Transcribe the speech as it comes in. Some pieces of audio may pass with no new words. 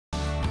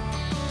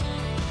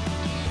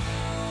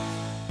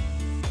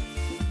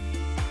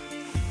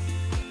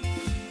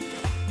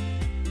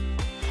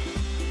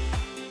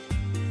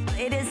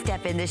It is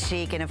Step Into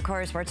Chic, and of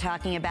course we're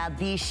talking about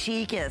the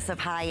chicest of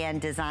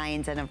high-end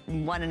designs, and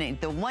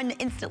the one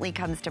instantly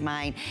comes to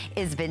mind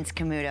is Vince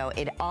Camuto.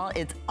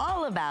 It's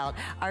all about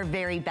our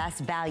very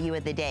best value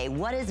of the day.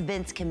 What does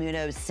Vince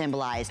Camuto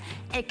symbolize?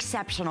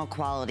 Exceptional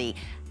quality,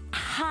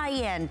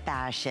 high-end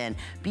fashion,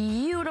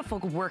 beautiful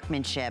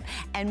workmanship,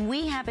 and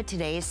we have a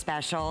today's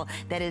special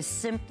that is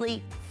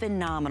simply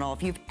phenomenal.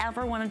 If you've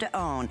ever wanted to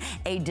own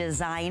a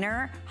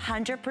designer,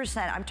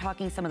 100%, I'm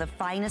talking some of the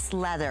finest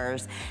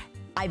leathers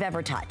I've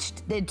ever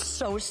touched. It's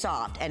so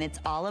soft, and it's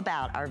all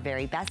about our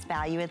very best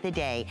value of the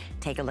day.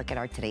 Take a look at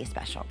our today's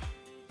special.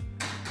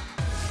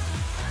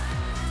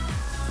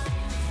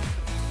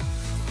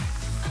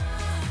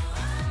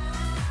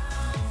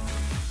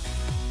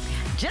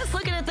 Just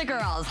looking at the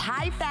girls,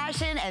 high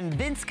fashion and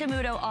Vince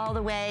Camuto all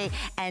the way,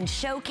 and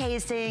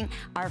showcasing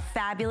our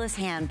fabulous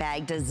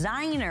handbag.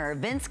 Designer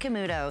Vince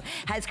Camuto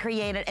has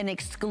created an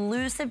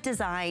exclusive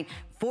design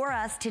for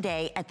us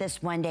today at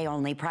this one-day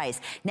only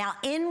price. Now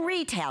in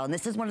retail, and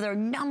this is one of their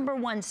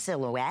 #1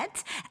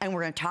 silhouettes, and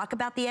we're gonna talk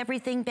about the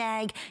everything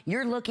bag,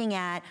 you're looking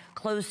at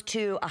close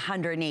to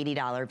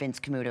 $180 Vince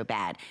Camuto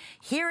bag.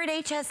 Here at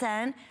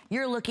HSN,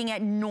 you're looking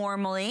at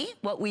normally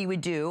what we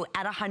would do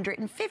at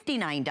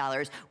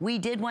 $159. We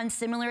did one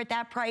similar at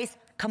that price,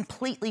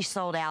 completely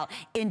sold out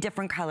in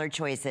different color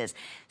choices.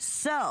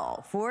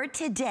 So for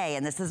today,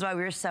 and this is why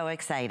we were so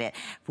excited,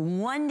 for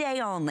one day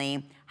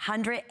only,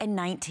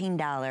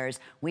 $119.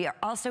 We are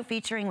also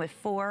featuring with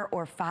 4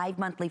 or 5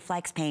 monthly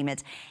flex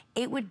payments.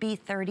 It would be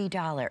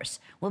 $30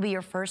 will be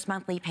your first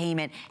monthly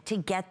payment to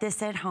get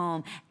this at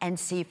home and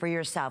see for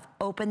yourself.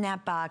 Open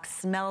that box,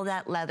 smell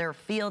that leather,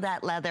 feel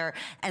that leather,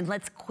 and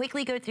let's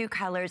quickly go through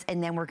colors,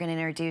 and then we're gonna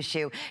introduce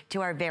you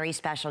to our very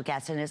special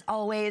guest. And as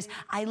always,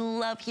 I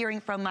love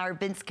hearing from our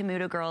Vince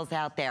Camuto girls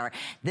out there.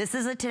 This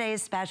is a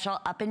today's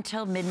special. Up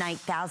until midnight,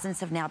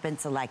 thousands have now been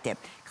selected.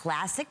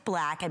 Classic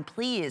black, and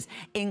please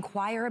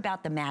inquire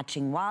about the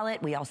matching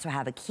wallet. We also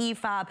have a key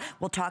fob.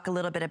 We'll talk a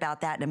little bit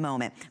about that in a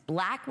moment.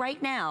 Black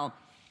right now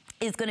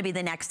is gonna be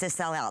the next to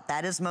sell out.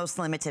 That is most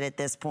limited at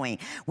this point.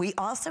 We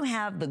also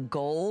have the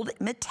gold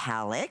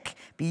metallic,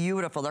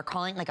 beautiful. They're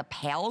calling it like a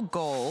pale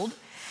gold.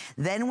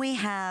 Then we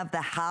have the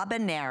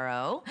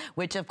habanero,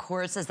 which of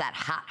course is that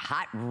hot,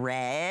 hot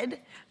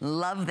red.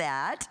 Love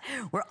that.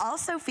 We're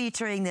also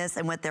featuring this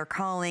in what they're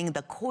calling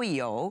the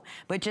coyo,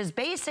 which is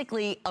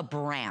basically a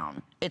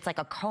brown. It's like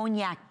a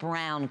cognac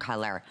brown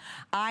color.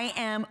 I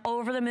am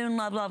over the moon,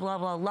 love, love,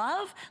 love, love,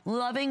 love,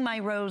 loving my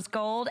rose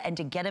gold, and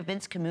to get a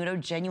Vince Camuto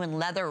genuine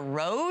leather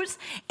rose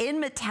in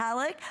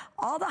metallic,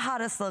 all the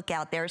hottest look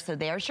out there, so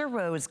there's your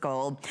rose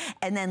gold.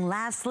 And then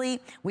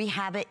lastly, we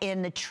have it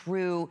in the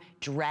true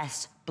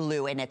dress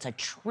blue, and it's a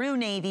true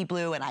navy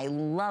blue, and I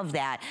love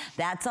that.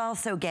 That's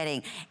also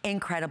getting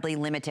incredibly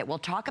limited. We'll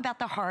talk about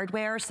the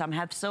hardware. Some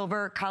have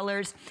silver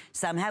colors,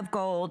 some have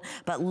gold,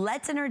 but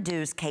let's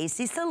introduce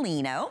Casey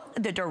Salino,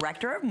 the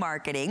Director of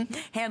Marketing,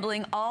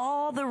 handling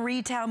all the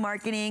retail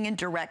marketing and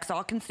directs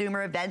all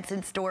consumer events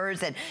and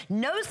stores and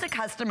knows the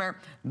customer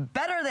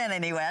better than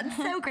anyone.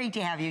 So great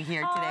to have you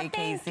here today,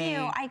 Casey. Thank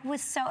you. I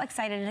was so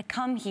excited to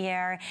come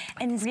here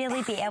and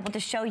really be able to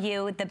show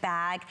you the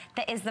bag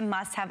that is the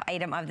must-have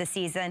item of the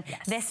season.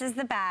 Yes. This is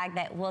the bag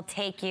that will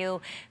take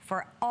you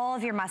for all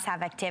of your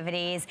must-have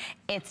activities.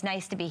 It's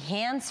nice to be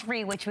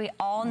hands-free, which we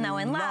all know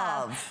and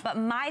love. But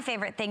my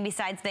favorite thing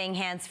besides being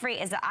hands-free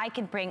is that I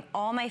can bring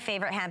all my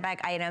favorite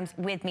handbag items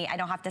with me. I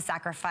don't have to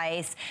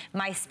sacrifice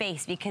my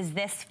space because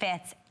this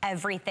fits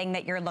everything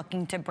that you're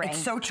looking to bring. It's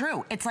so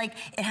true. It's like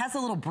it has a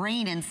little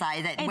brain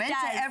inside that went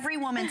to every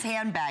woman's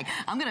handbag.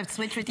 I'm going to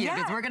switch with you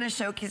because we're going to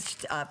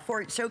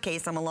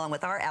showcase them along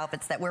with our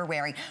outfits that we're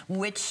wearing,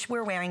 which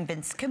we're wearing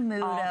Vince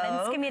Camuto.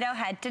 Oh, Vince Camuto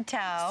head to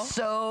toe.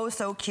 So,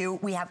 so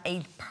cute. We have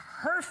a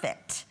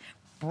perfect,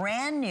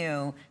 brand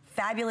new,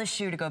 fabulous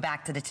shoe to go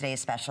back to the today's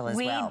special as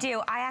well. We do.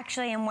 I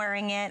actually am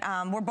wearing it.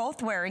 We're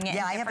both wearing it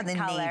in different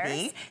colors. I have the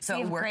navy, so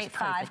it works great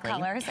perfectly. 5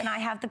 colors, and I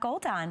have the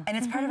gold on. And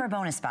it's part of our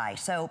bonus buy,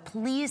 so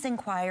please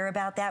inquire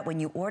about that. When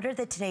you order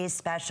the today's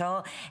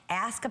special,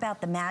 ask about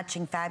the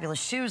matching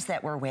fabulous shoes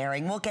that we're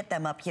wearing. We'll get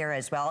them up here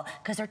as well,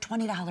 because they're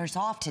 $20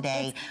 off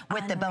today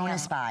with the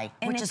bonus buy,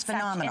 which is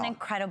phenomenal. Such an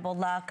incredible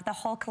look. The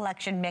whole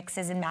collection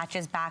mixes and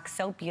matches back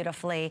so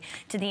beautifully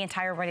to the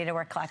entire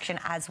ready-to-wear collection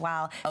as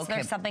well. So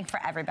there's something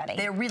for everybody.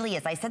 There really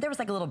is. I said there was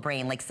like a little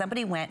brain, like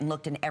somebody went and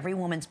looked in every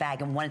woman's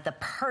bag and wanted the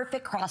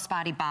perfect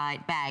crossbody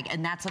bag,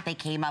 and that's what they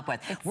came up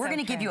with. We're going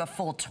to give you a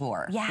full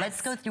tour. Yes.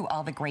 Let's go through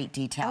all the great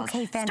details.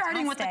 Okay, fantastic.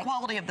 Starting with the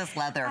quality of this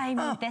leather. I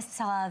mean, this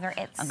leather,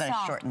 it's I'm gonna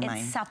soft, shorten mine.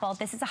 it's supple.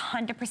 This is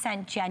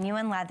 100%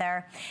 genuine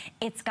leather.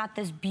 It's got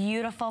this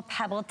beautiful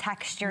pebble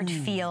textured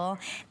feel.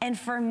 And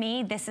for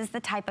me, this is the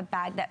type of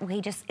bag that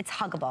it's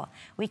huggable.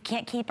 We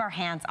can't keep our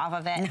hands off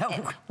of it.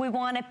 No. We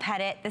want to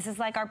pet it. This is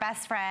like our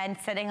best friend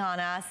sitting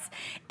on us.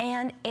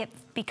 And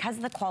because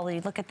of the quality,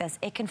 look at this,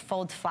 it can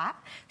fold flat,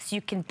 so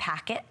you can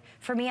pack it,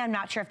 For me, I'm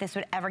not sure if this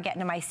would ever get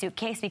into my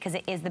suitcase because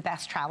it is the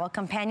best travel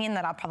companion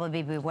that I'll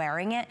probably be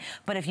wearing it.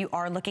 But if you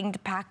are looking to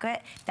pack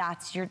it,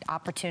 that's your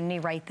opportunity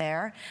right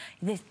there.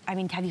 This, I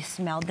mean, have you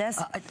smelled this?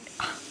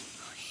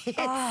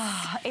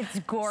 It's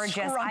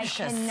gorgeous. Scrumptious.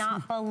 I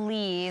cannot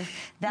believe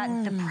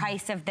that the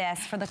price of this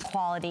for the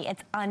quality,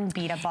 it's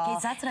unbeatable.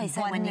 Yes, that's what I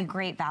said. When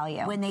great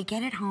value. When they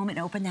get it home and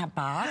open that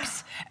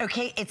box,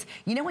 okay, it's,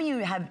 you know when you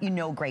have,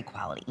 great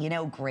quality,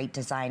 great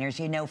designers,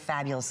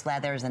 fabulous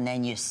leathers, and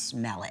then you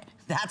smell it.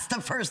 That's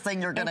the first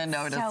thing you're gonna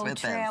notice with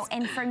this. So true.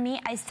 And for me,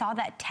 I saw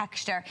that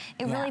texture.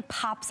 It really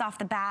pops off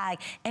the bag.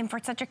 And for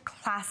such a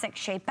classic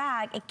shape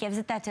bag, it gives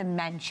it that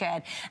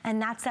dimension.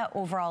 And that's that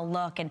overall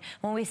look. And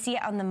when we see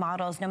it on the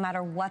models, no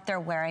matter what they're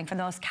wearing, from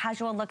the most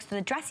casual looks to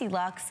the dressy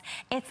looks,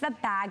 it's the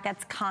bag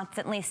that's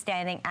constantly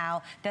standing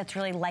out, that's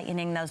really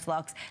lightening those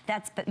looks.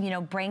 That's,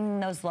 bringing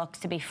those looks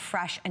to be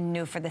fresh and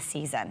new for the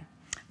season.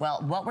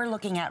 Well, what we're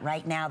looking at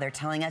right now, they're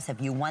telling us if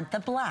you want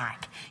the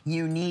black,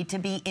 you need to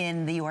be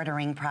in the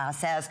ordering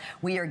process.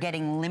 We are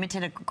getting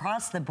limited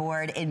across the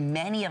board in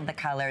many of the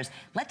colors.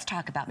 Let's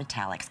talk about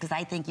metallics, because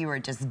I think you are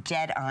just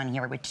dead on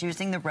here with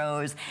choosing the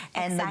rose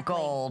and the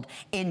gold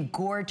in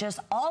gorgeous,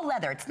 all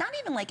leather. It's not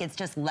even like it's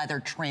just leather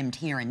trimmed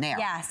here and there.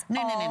 Yes,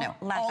 no.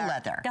 Leather. All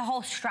leather. The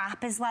whole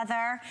strap is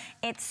leather.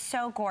 It's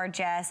so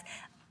gorgeous.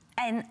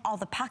 And all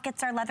the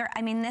pockets are leather.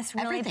 I mean, this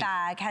really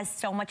bag has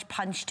so much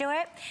punch to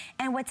it.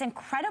 And what's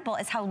incredible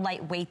is how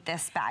lightweight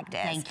this bag is.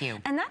 Thank you.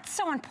 And that's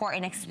so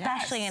important,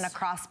 especially in a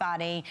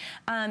crossbody.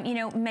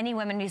 Many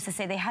women used to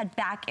say they had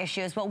back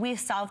issues. Well, we've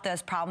solved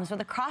those problems. With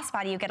a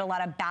crossbody, you get a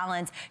lot of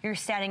balance. You're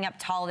standing up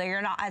taller.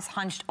 You're not as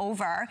hunched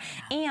over.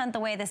 And the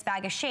way this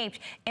bag is shaped,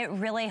 it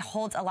really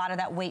holds a lot of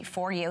that weight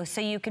for you.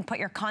 So you can put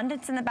your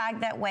contents in the bag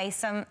that weigh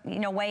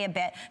weigh a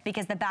bit,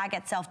 because the bag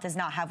itself does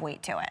not have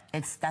weight to it.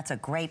 That's a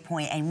great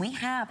point. And we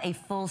have a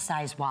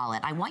full-size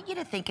wallet. I want you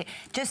to think,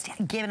 just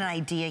give an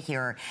idea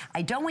here.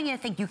 I don't want you to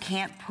think you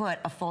can't put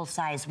a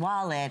full-size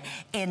wallet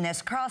in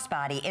this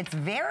crossbody. It's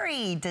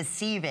very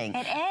deceiving.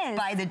 It is.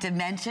 By the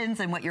dimensions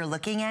and what you're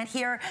looking at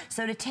here.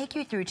 So to take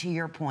you through to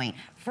your point,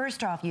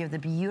 first off, you have the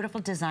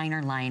beautiful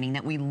designer lining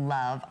that we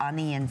love on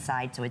the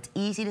inside, so it's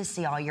easy to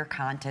see all your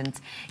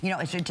contents.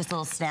 It's just a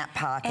little snap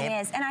pocket. It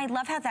is, and I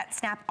love how that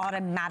snap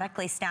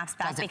automatically snaps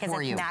back because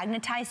it's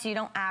magnetized, so you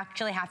don't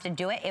actually have to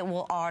do it. It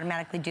will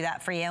automatically do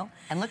that for you.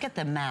 And look at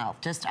the mouth,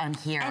 just on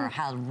here,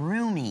 how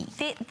roomy.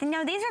 These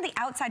are the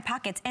outside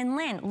pockets. And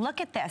Lynn, look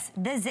at this.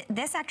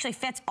 This actually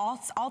fits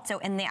also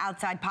in the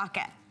outside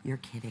pocket. You're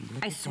kidding.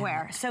 I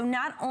swear. So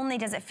not only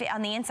does it fit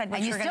on the inside,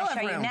 which we're going to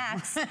show you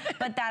next,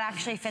 but that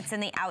actually fits in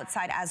the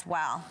outside as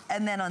well.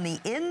 And then on the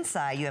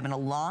inside, you have an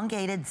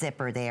elongated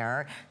zipper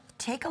there.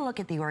 Take a look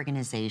at the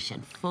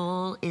organization.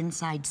 Full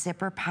inside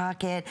zipper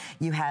pocket.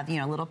 You have,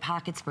 little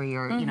pockets for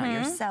your,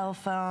 your cell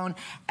phone.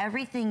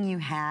 Everything you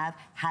have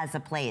has a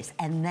place.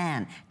 And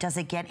then, does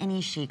it get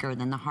any chicer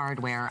than the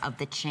hardware of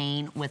the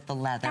chain with the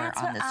leather on the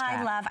strap? That's what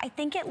I love. I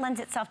think it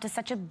lends itself to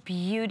such a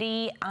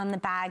beauty on the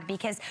bag,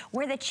 because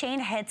where the chain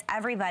hits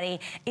everybody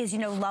is,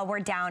 lower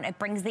down. It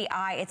brings the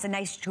eye. It's a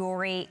nice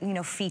jewelry,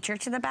 feature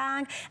to the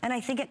bag. And I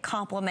think it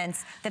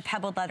complements the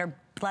pebbled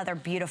leather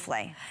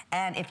beautifully.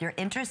 And if you're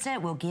interested,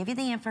 we'll give you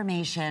the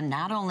information,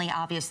 not only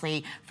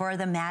obviously for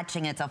the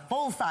matching, it's a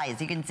full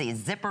size, you can see,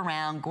 zip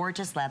around,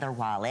 gorgeous leather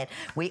wallet.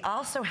 We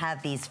also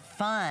have these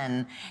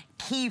fun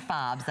key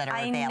fobs that are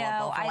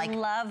available for I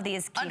love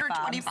these key under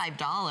fobs.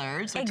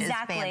 $25, which is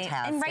fantastic.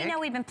 And right now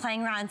we've been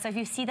playing around, so if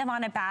you see them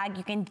on a bag,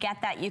 you can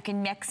get that. You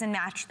can mix and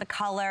match the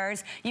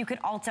colors. You could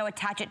also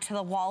attach it to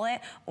the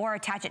wallet or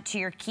attach it to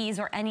your keys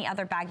or any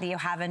other bag that you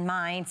have in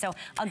mind. So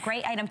a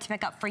great item to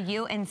pick up for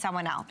you and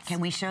someone else. Can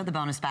we show the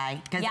bonus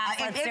bag?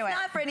 Yes, let's do it. If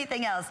not for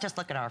anything else, just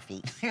look at our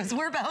feet, because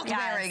we're both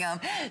wearing them.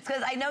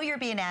 Because I know you're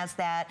being asked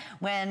that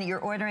when you're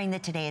ordering the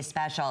Today's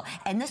Special.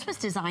 And this was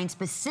designed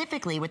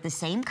specifically with the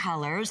same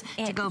colors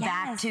to go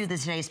back to the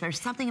Today's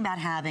Special. Something about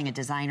having a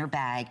designer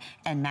bag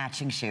and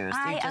matching shoes.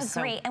 I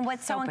agree. And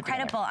what's so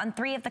incredible, on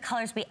 3 of the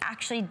colors, we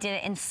actually did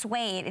it in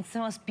suede. It's the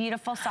most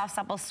beautiful, soft,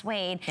 supple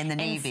suede. In the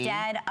navy.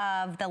 Instead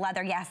of the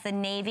leather. Yes, the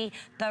navy,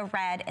 the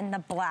red, and the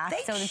black.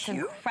 So it's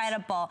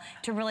incredible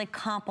to really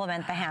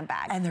complement the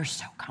handbag. And they're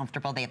so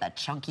comfortable. They have that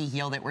chunky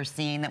heel that we're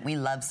seeing that we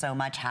love so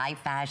much, high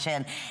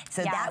fashion.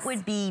 So that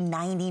would be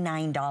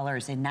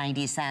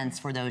 $99.90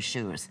 for those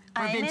shoes.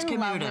 For Vince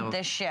Camuto. I'm in love with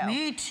this shoe.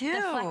 Me too.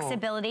 The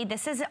flexibility.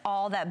 This is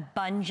all that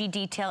bungee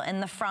detail in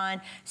the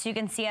front. So you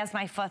can see as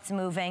my foot's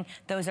moving,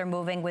 those are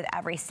moving with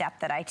every step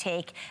that I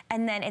take.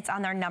 And then it's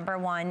on their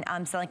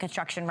 #1 selling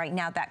construction right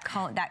now,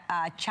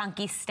 that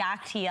chunky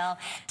stacked heel.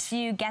 So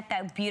you get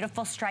that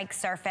beautiful strike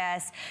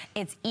surface.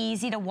 It's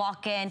easy to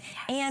walk in.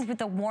 And with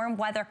the warm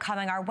weather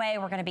coming our way,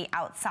 we're going to be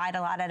outside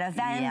a lot at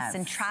events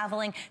and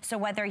traveling. So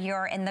whether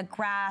you're in the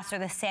grass or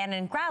the sand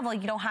and gravel,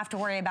 you don't have to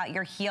worry about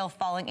your heel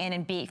falling in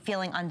and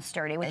feeling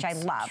unsturdy, which I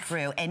love.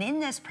 True. And in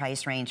this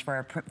price range for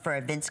a for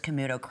a Vince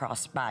Camuto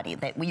crossbody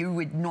that you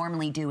would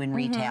normally do in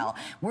retail,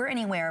 we're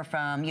anywhere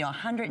from, you know,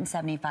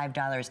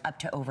 $175 up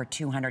to over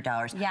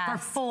 $200 for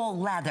full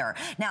leather.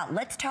 Now,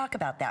 let's talk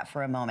about that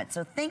for a moment.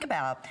 So think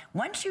about,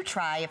 once you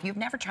try, if you've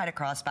never tried a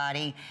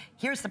crossbody,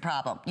 here's the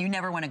problem. You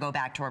never want to go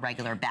back to a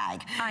regular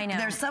bag. I know.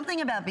 There's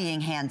something about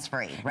being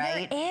hands-free,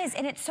 right? There is,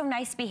 and it's so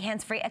nice to be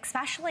hands-free,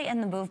 especially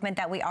in the movement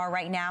that we are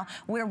right now,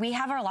 where we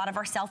have a lot of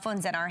our cell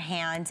phones in our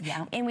hand,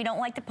 and we don't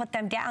like to put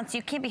them down. So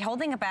you can't be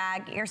holding a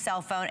bag, your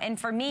cell phone, and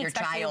for me,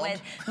 especially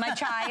with my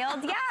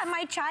child,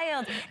 my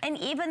child. And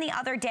even the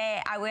other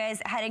day, I was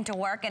heading to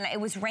work, and it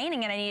was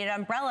raining, and I needed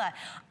an umbrella.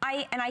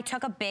 I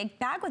took a big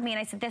bag with me, and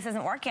I said, this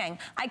isn't working.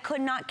 I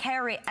could not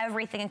carry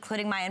everything,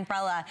 including my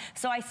umbrella.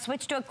 So I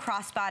switched to a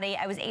crossbody.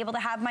 I was able to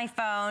have my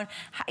phone.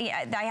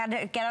 I had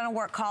to get on a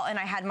work call, and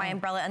I had my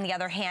umbrella in the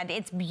other hand.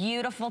 It's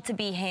beautiful to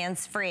be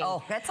hands-free.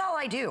 Oh, that's all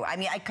I do. I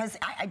mean, because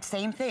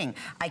same thing.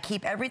 I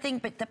keep everything,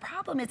 but the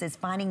problem is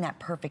finding that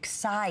perfect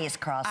size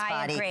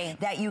crossbody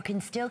that you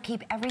can still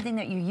keep everything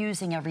that you're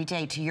using every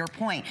day. To your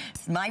point,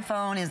 my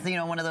phone is, you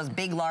know, one of those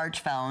big, large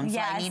phones. So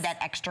I need that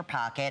extra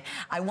pocket.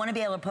 I want to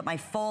be able to put my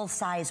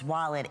full-size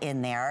wallet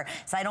in there,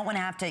 so I don't want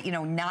to have to, you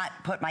know, not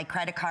put my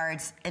credit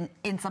cards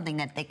in something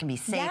that they can be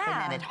safe and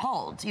that it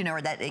holds, you know,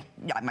 or that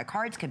my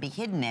cards could be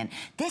hidden in.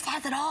 This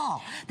has it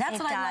all. That's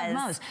what I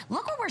love most.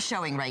 Look what we're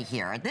showing right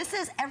here. This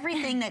is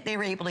everything that they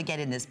were able to get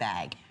in this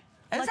bag.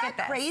 Is that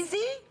crazy?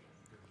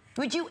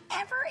 Would you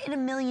ever in a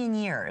million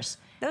years?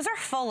 Those are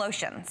full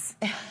lotions.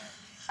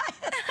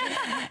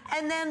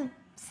 And then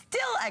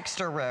still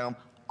extra room.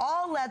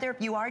 All leather.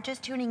 If you are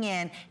just tuning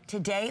in,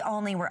 today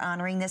only we're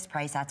honoring this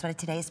price. That's what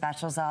today's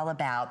special is all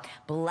about.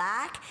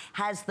 Black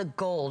has the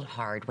gold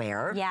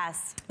hardware.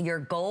 Yes. Your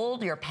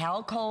gold, your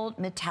pale gold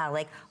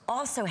metallic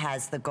also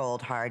has the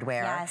gold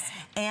hardware. Yes.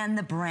 And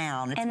the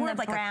brown. It's more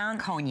like a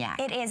cognac.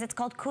 It is. It's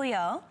called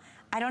Cuyo.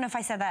 I don't know if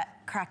I said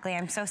that correctly.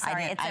 I'm so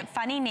sorry. It's a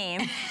funny name,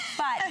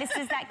 but this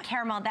is that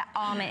caramel, that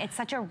almond. It's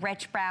such a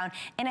rich brown,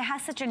 and it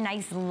has such a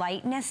nice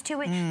lightness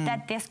to it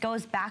that this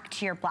goes back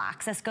to your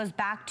blacks. This goes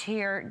back to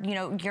your, you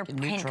know, your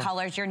paint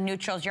colors, your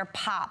neutrals, your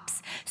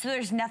pops. So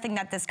there's nothing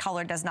that this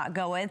color does not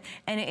go with,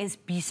 and it is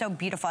so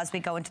beautiful as we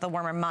go into the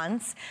warmer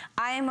months.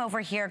 I am over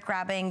here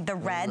grabbing the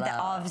red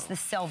of the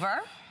silver.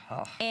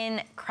 Oh.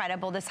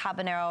 Incredible, this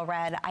habanero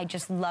red. I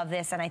just love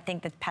this, and I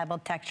think the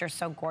pebbled texture is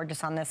so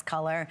gorgeous on this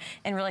color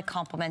and really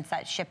complements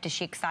that chip to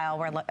chic style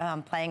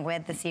we're playing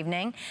with this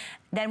evening.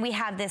 Then we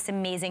have this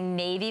amazing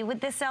navy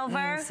with the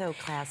silver. So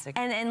classic.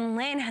 And then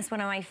Lynn has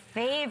one of my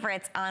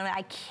favorites on it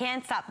I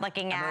can't stop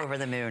looking at. I'm over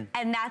the moon.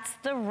 And that's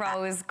the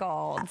rose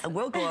gold.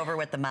 We'll go over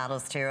with the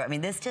models too. I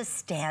mean, this just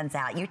stands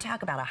out. You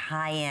talk about a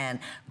high-end,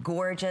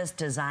 gorgeous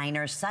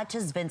designer such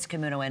as Vince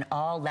Camuto in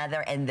all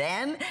leather. And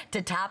then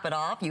to top it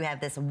off, you have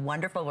this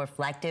wonderful,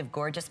 reflective,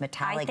 gorgeous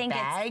metallic bag.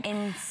 I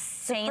think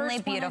it's insanely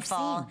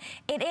beautiful.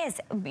 It is,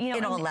 you know,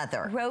 in all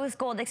leather. Rose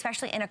gold,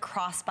 especially in a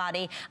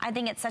crossbody. I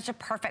think it's such a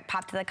perfect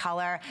pop to the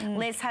color.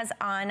 Liz has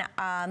on,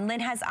 Lynn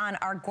has on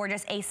our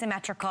gorgeous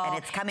asymmetrical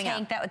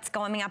tank that's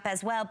going up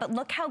as well. But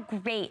look how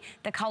great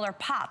the color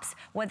pops,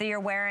 whether you're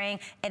wearing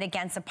it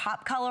against a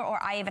pop color,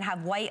 or I even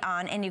have white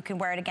on, and you can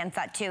wear it against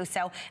that too.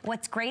 So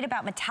what's great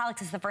about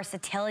metallics is the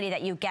versatility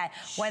that you get,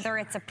 whether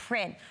it's a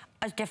print,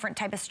 a different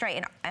type of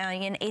stripe,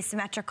 an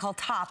asymmetrical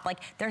top. Like,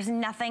 there's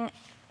nothing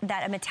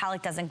that a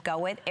metallic doesn't go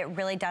with. It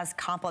really does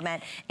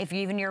complement. If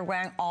you're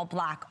wearing all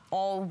black,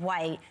 all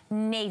white,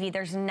 navy,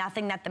 there's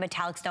nothing that the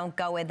metallics don't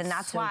go with. And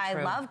that's why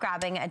I love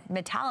grabbing a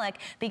metallic,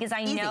 because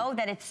I know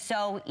that it's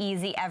so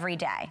easy every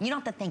day. You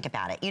don't have to think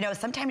about it. You know,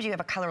 sometimes you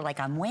have a color like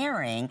I'm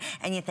wearing,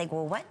 and you think,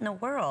 well, what in the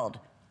world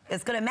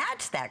is gonna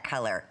match that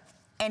color?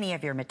 Any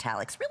of your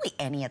metallics, really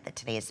any of the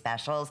today's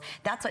specials.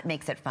 That's what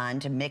makes it fun,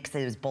 to mix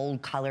those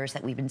bold colors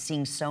that we've been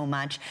seeing so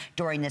much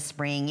during the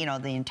spring, you know,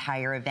 the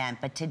entire event.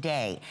 But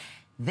today,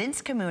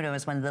 Vince Camuto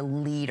is one of the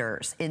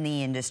leaders in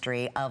the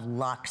industry of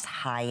luxe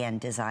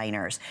high-end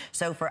designers.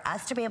 So for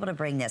us to be able to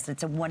bring this,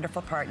 it's a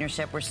wonderful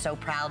partnership. We're so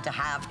proud to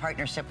have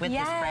partnership with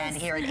this brand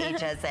here at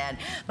HSN.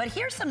 But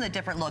here's some of the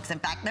different looks. In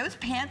fact, those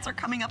pants are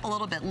coming up a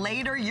little bit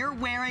later. You're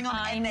wearing them,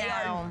 and they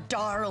are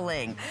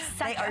darling.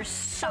 They are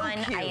so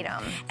cute.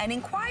 Item. And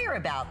inquire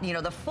about, you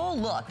know, the full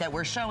look that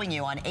we're showing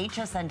you on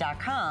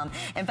hsn.com.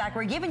 In fact,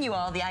 we're giving you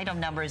all the item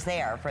numbers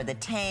there for the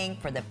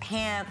tank, for the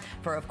pant,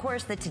 for, of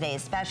course, the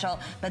today's special.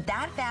 But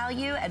that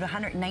value at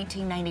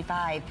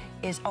 $119.95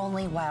 is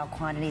only while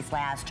quantities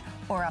last,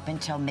 or up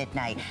until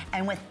midnight.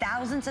 And with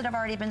thousands that have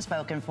already been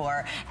spoken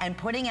for, and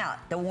putting out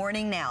the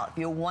warning now, if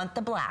you want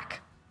the black,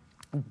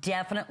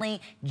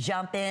 definitely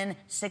jump in,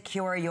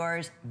 secure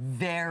yours.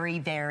 Very,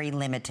 very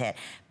limited.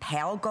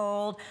 Pale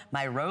gold,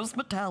 my rose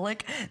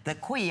metallic, the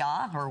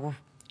Kuya, or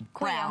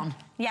Brown.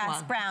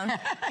 Yes, brown.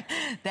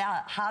 The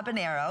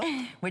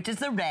habanero, which is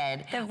the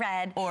red. The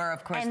red. Or,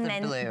 of course, and the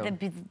then blue.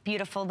 The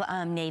beautiful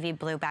navy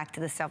blue back to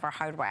the silver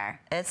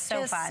hardware. It's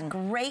so just fun.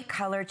 Great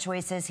color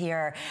choices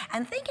here.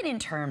 And thinking in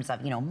terms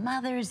of, you know,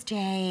 Mother's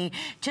Day,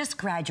 just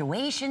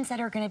graduations that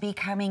are going to be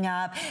coming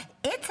up.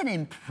 It's an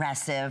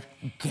impressive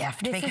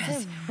gift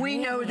because we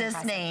know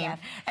this name.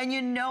 And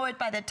you know it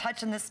by the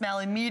touch and the smell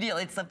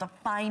immediately. It's of the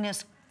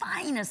finest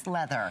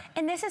leather.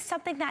 And this is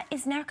something that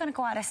is never going to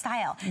go out of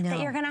style, that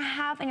you're going to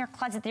have in your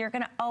closet, that you're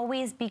going to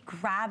always be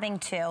grabbing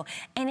to.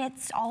 And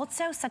it's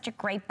also such a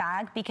great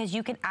bag because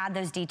you can add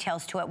those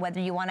details to it, whether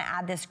you want to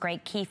add this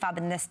great key fob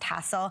and this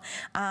tassel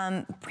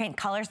print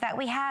colors that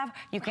we have.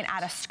 You can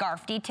add a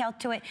scarf detail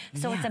to it.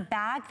 So it's a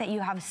bag that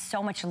you have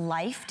so much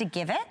life to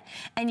give it,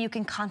 and you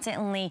can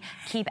constantly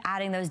keep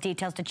adding those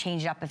details to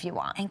change it up if you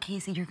want. And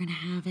Casey, you're going to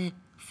have it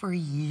for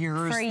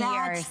years. For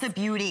That's the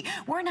beauty.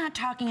 We're not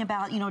talking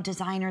about, you know,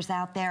 designers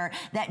out there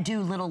that do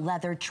little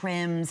leather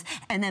trims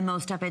and then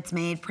most of it's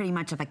made pretty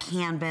much of a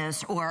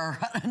canvas or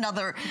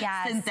another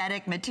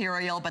synthetic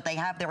material, but they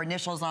have their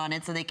initials on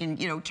it so they can,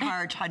 you know,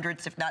 charge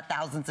hundreds if not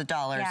thousands of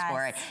dollars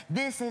for it.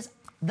 This is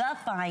the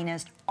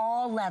finest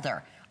all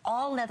leather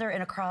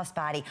in a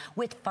crossbody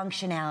with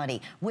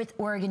functionality, with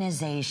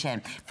organization,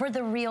 for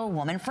the real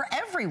woman, for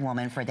every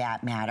woman for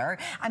that matter.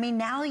 I mean,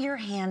 now you're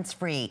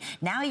hands-free.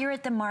 Now you're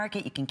at the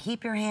market, you can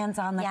keep your hands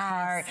on the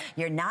cart.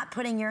 You're not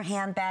putting your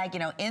handbag, you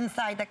know,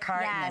 inside the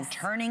cart and then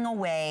turning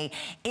away.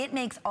 It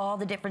makes all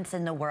the difference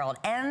in the world.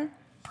 And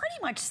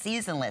pretty much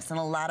seasonless in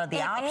a lot of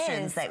the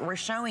options that we're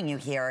showing you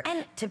here.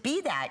 And to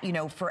be that, you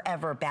know,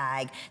 forever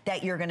bag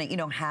that you're gonna, you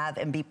know, have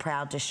and be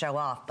proud to show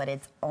off, but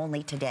it's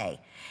only today.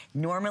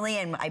 Normally,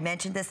 and I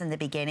mentioned this in the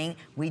beginning,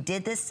 we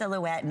did this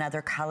silhouette in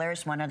other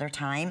colors one other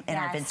time in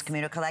our Vince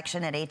Camuto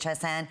collection at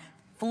HSN.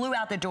 Flew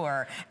out the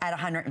door at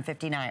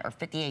 $159 or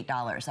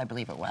 $58, I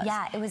believe it was.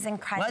 Yeah, it was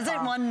incredible. Wasn't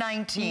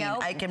 $119?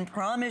 Nope. I can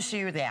promise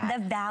you that.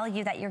 The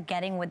value that you're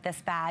getting with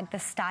this bag, the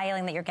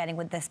styling that you're getting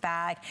with this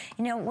bag.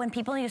 You know, when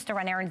people used to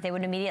run errands, they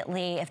would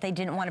immediately, if they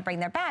didn't want to bring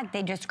their bag,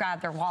 they just grab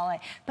their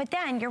wallet. But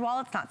then your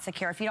wallet's not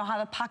secure. If you don't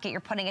have a pocket,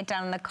 you're putting it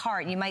down in the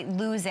cart. You might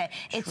lose it.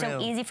 It's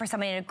so easy for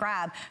somebody to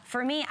grab.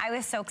 For me, I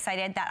was so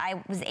excited that I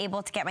was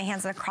able to get my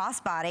hands on a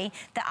crossbody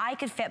that I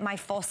could fit my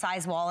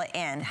full-size wallet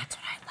in. That's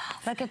what I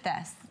love. Look at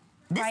this.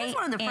 This is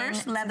one of the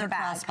first leather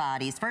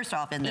crossbodies, first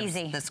off, in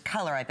this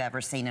color I've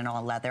ever seen in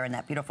all leather, and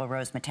that beautiful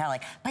rose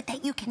metallic, but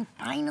that you can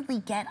finally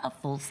get a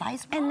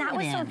full-size wallet. And that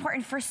was so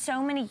important for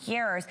so many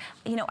years.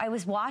 You know, I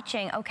was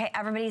watching, okay,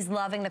 everybody's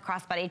loving the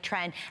crossbody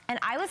trend, and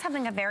I was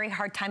having a very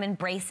hard time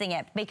embracing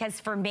it because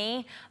for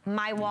me,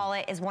 my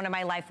wallet is one of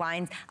my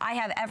lifelines. I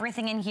have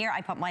everything in here. I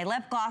put my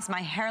lip gloss,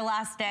 my hair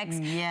elastics,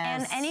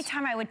 and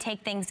anytime I would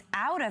take things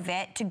out of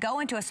it to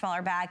go into a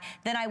smaller bag,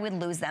 then I would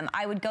lose them.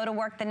 I would go to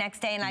work the next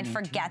day and I'd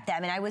forget them.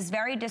 And I was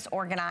very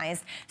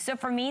disorganized. So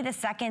for me, the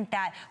second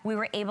that we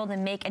were able to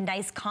make a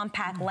nice,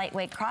 compact,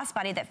 lightweight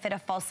crossbody that fit a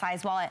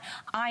full-size wallet,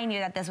 I knew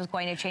that this was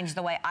going to change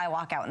the way I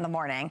walk out in the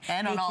morning.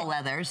 And on all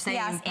leather, same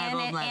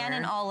leather. And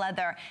in all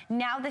leather.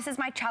 Now this is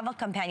my travel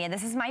companion.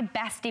 This is my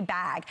bestie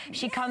bag.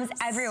 She comes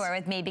everywhere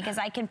with me because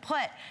I can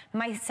put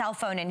my cell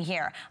phone in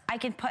here. I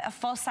can put a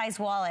full-size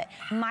wallet,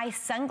 my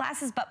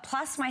sunglasses, but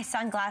plus my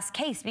sunglass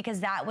case because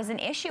that was an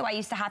issue. I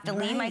used to have to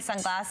leave my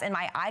sunglass and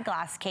my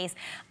eyeglass case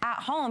at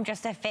home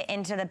just to fit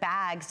into the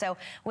bag. So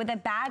with a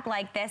bag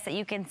like this that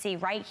you can see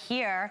right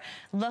here,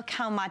 look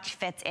how much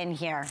fits in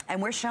here.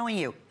 And we're showing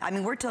you, I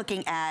mean, we're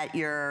looking at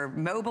your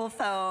mobile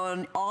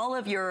phone, all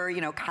of your, you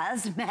know,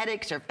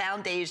 cosmetics, your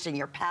foundation,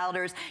 your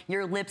powders,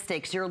 your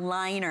lipsticks, your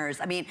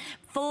liners. I mean,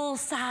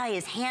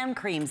 full-size hand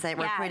creams that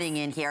we're putting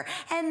in here.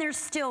 And there's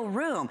still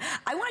room.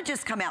 I want to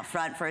just come out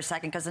front for a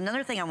second because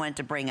another thing I wanted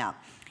to bring up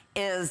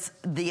is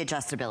the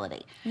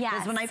adjustability.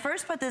 Because when I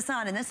first put this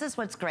on, and this is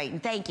what's great,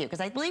 and thank you, because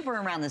I believe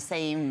we're around the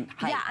same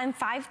height. Yeah, I'm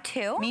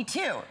 5'2". Me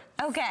too.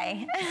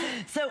 Okay.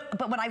 So,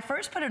 but when I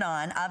first put it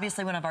on,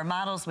 obviously one of our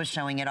models was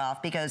showing it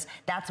off because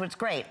that's what's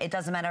great. It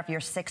doesn't matter if you're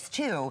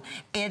 6'2",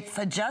 it's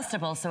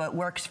adjustable so it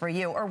works for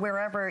you or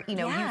wherever, you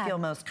know, you feel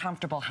most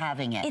comfortable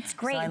having it. It's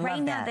great. So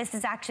right now, this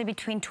is actually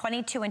between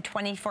 22 and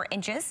 24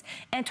 inches.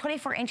 And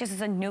 24 inches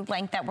is a new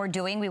length that we're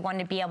doing. We want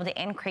to be able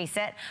to increase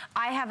it.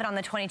 I have it on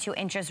the 22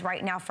 inches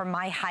right now for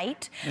my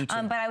height.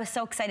 But I was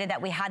so excited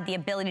that we had the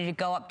ability to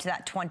go up to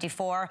that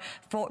 24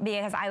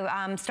 because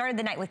I started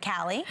the night with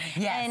Callie.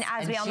 And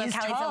as we all know,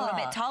 Callie's a little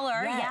bit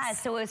taller.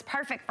 So it was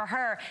perfect for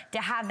her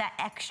to have that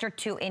extra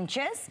 2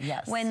 inches.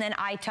 When then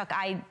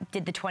I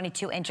did the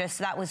 22 inches.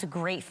 So that was a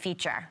great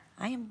feature.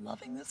 I am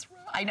loving this room.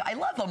 I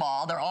love them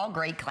all. They're all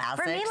great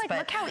classics. For me, like,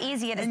 look how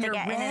easy it is to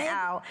get in and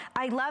out.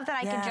 I love that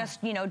I can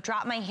just, you know,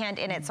 drop my hand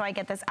in it so I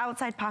get this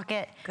outside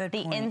pocket,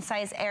 the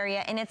inside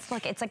area, and it's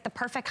like the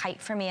perfect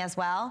height for me as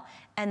well,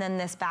 and then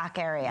this back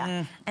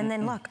area. And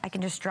then look, I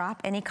can just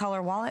drop any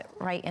color wallet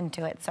right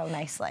into it so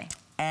nicely.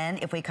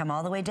 And if we come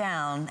all the way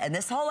down, and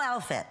this whole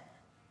outfit,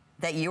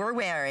 that you are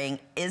wearing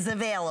is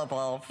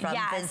available from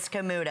Vince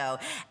Camuto.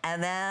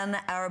 And then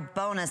our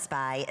bonus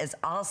buy is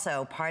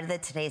also part of the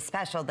Today's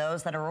Special,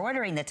 those that are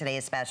ordering the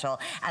Today's Special.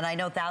 And I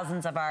know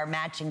thousands of our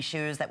matching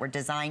shoes that were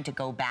designed to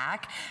go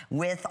back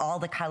with all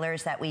the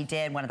colors that we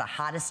did. One of the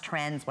hottest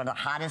trends, one of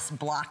the hottest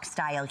block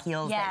style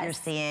heels that you're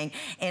seeing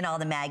in all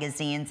the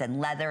magazines, and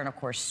leather, and of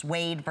course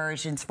suede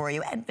versions for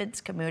you, and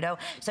Vince Camuto.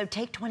 So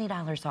take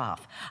 $20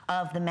 off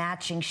of the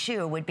matching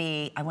shoe would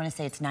be, I want to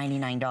say it's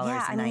 $99.90.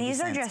 Yeah, and these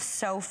are just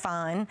so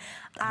fun.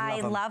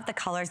 I love the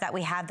colors that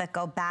we have that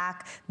go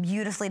back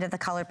beautifully to the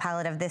color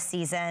palette of this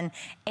season.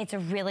 It's a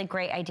really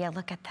great idea.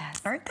 Look at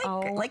this. Aren't they? Oh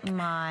like,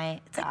 my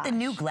It's like the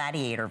new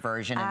Gladiator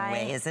version in a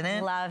way, isn't it?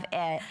 I love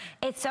it.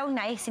 It's so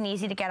nice and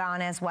easy to get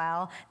on as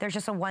well. There's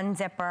just a one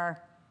zipper.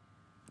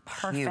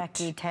 Perfect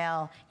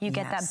detail. You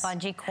get that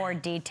bungee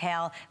cord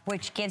detail,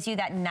 which gives you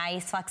that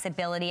nice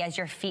flexibility as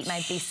your feet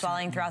might be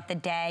swelling throughout the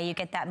day. You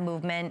get that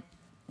movement.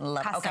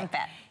 Custom fit.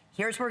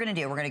 Here's what we're gonna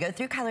do. We're gonna go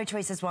through color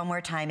choices one more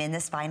time in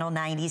this final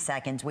 90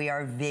 seconds. We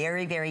are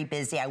very, very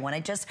busy. I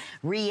wanna just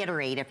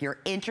reiterate, if you're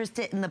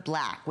interested in the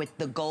black with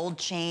the gold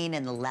chain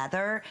and the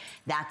leather,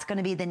 that's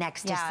gonna be the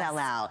next to sell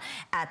out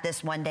at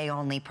this one day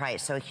only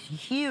price. So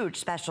huge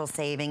special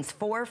savings,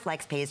 4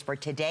 flex pays for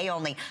today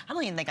only. I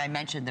don't even think I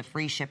mentioned the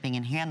free shipping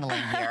and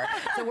handling here.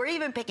 So we're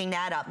even picking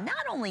that up.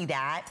 Not only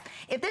that,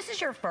 if this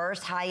is your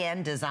first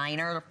high-end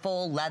designer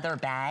full leather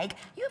bag,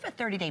 you have a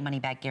 30-day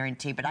money-back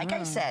guarantee. But like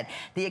I said,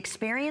 the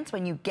experience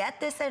when you get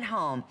this at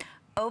home,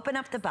 open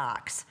up the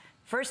box.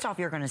 First off,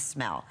 you're gonna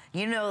smell.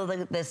 You know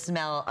the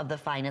smell of the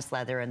finest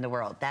leather in the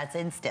world. That's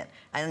instant.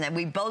 And then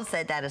we both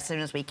said that as soon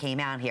as we came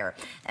out here.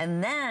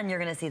 And then you're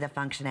gonna see the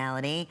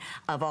functionality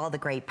of all the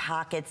great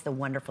pockets, the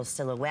wonderful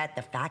silhouette,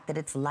 the fact that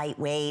it's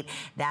lightweight,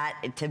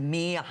 that to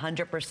me,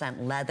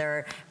 100%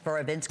 leather for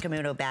a Vince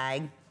Camuto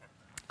bag.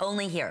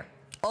 Only here.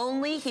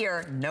 Only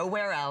here,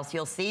 nowhere else.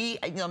 You'll see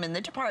them in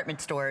the department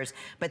stores,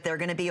 but they're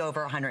gonna be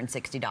over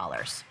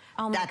 $160.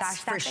 Oh my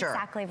gosh, that's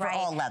exactly right. For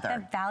all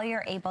leather. The value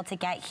you're able to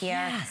get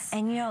here.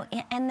 And you know,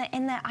 and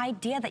the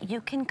idea that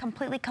you can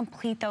completely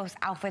complete those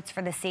outfits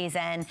for the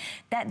season,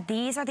 that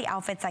these are the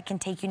outfits that can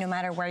take you no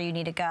matter where you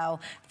need to go.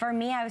 For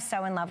me, I was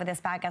so in love with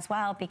this bag as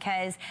well,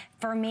 because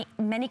for me,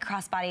 many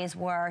crossbodies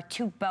were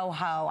too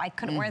boho. I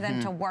couldn't wear them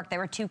to work. They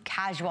were too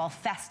casual,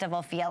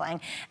 festival feeling.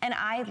 And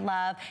I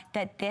love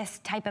that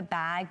this type of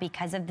bag,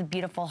 because of the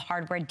beautiful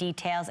hardware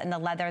details and the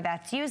leather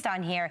that's used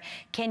on here,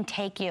 can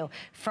take you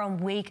from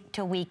week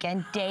to week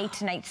and day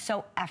to night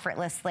so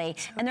effortlessly.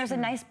 And there's a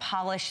nice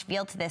polished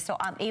feel to this, so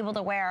I'm able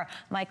to wear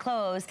my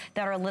clothes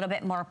that are a little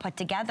bit more put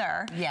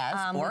together.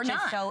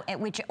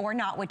 Or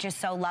not. Which is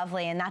so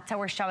lovely, and that's how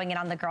we're showing it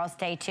on the Girls'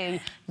 Day too.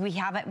 We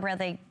have it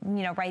really,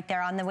 you know, right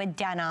there on the with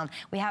denim.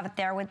 We have it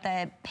there with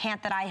the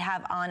pant that I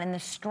have on and the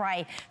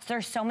stripe. So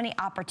there's so many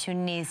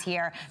opportunities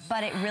here,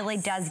 but it really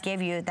does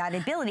give you that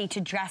ability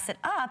to dress it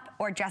up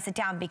or dress it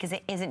down because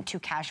it isn't too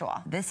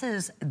casual. This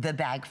is the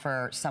bag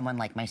for someone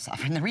like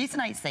myself. And the reason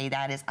I say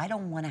that is I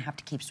don't want to have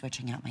to keep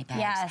switching out my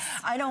bags.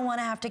 I don't want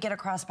to have to get a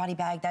crossbody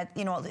bag that,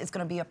 you know, is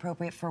going to be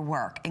appropriate for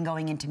work and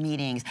going into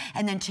meetings,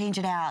 and then change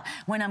it out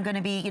when I'm going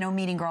to be, you know,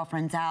 meeting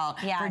girlfriends out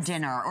for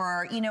dinner,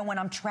 or, you know, when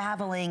I'm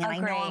traveling and I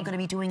know I'm going to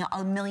be doing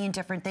a million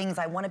different things.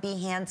 I want to be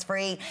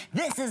hands-free.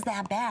 This is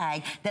that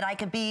bag that I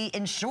could be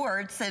in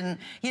shorts and,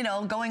 you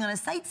know, going on a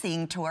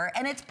sightseeing tour,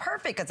 and it's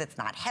perfect because it's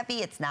not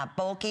heavy, it's not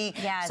bulky.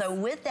 So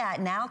with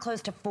that, now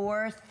close to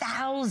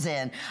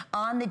 4,000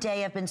 on the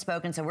day have been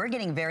spoken, so we're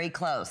getting very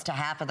close to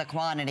half of the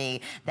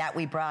quantity that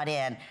we brought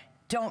in.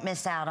 Don't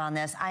miss out on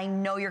this. I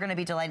know you're gonna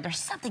be delighted. There's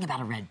something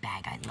about a red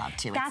bag I love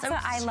too. That's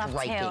what I love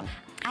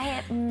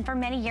too. For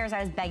many years, I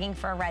was begging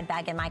for a red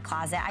bag in my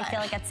closet. I feel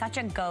like it's such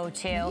a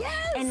go-to.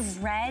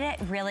 And red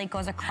really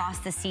goes across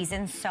the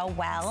season so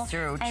well.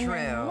 True. Look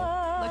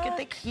at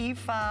the key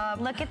fob.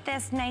 Look at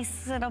this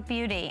nice little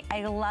beauty.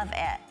 I love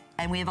it.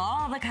 And we have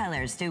all the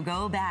colors to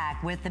go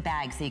back with the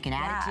bag, so you can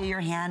add it to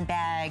your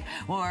handbag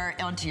or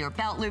onto your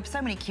belt loop.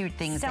 So many cute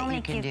things that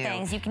you can do. So many cute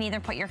things. You can either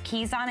put your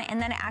keys on it, and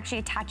then it actually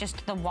attaches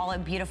to the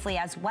wallet beautifully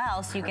as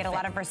well, so you get a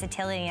lot of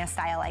versatility in a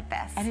style like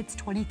this. And it's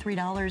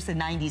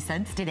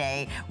 $23.90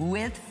 today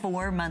with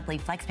 4 monthly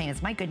flex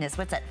payments. My goodness,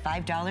 what's that,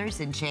 $5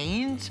 and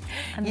change?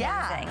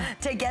 Amazing.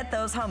 To get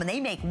those home. And they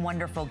make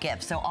wonderful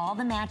gifts. So all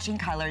the matching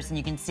colors, and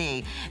you can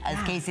see,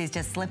 as Casey's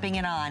just slipping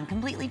it on,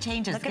 completely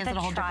changes. Look at the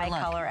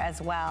tri-color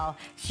as well.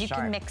 So you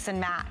can mix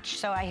and match.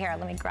 So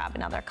let me grab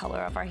another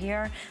color over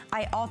here.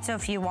 I also,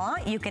 if you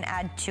want, you can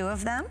add 2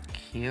 of them.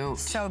 Cute.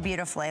 So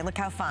beautifully. Look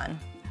how fun.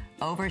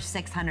 Over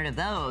 600 of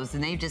those,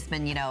 and they've just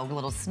been, you know, a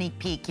little sneak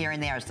peek here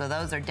and there. So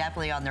those are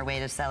definitely on their way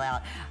to sell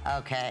out.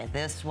 Okay,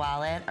 this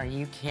wallet, are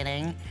you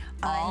kidding?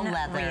 All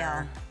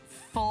leather.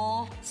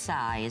 full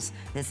size.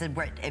 This is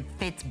where it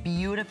fits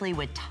beautifully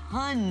with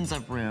tons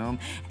of room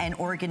and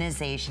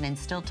organization, and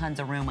still tons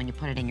of room when you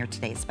put it in your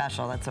today's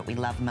special. That's what we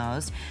love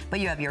most. But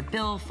you have your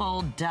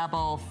billfold,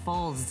 double,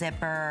 full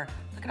zipper.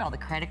 Look at all the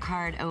credit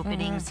card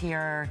openings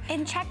here.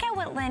 And check out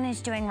what Lynn is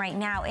doing right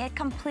now. It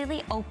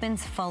completely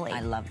opens fully.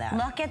 I love that.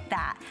 Look at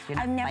that.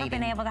 I've never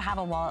been able to have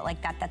a wallet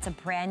like that. That's a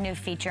brand new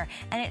feature.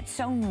 And it's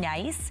so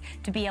nice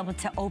to be able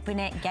to open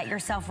it, get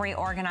yourself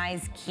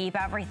reorganized, keep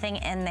everything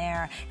in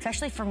there,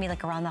 especially for me,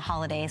 like around the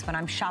holidays when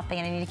I'm shopping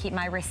and I need to keep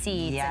my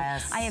receipts.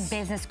 Yes. And I have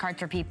business cards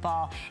for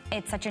people.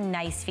 It's such a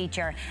nice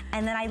feature.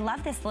 And then I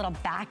love this little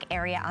back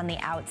area on the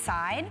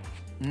outside.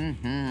 So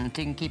you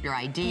can keep your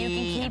ID, you can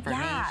keep,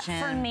 information.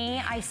 Yeah. For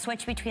me, I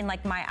switch between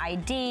like my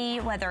ID,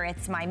 whether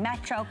it's my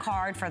Metro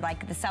card for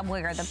like the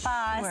subway or the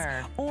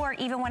bus, or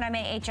even when I'm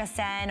at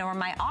HSN or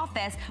my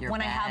office,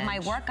 when I have my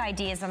work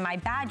IDs and my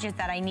badges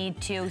that I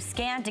need to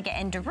scan to get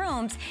into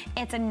rooms,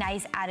 it's a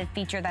nice added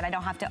feature that I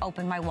don't have to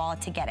open my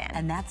wallet to get in.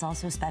 And that's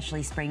also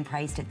specially spring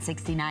priced at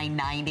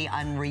 $69.90,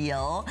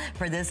 unreal,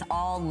 for this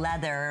all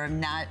leather,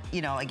 not,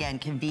 you know, again,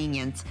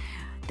 convenience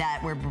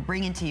that we're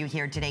bringing to you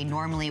here today.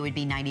 Normally it would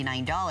be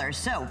 $99.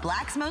 So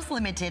black's most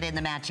limited in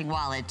the matching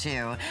wallet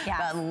too. Yeah.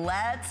 But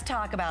let's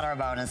talk about our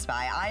bonus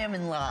buy. I am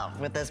in love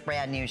with this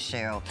brand new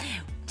shoe.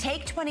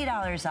 Take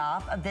 $20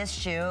 off of this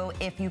shoe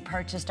if you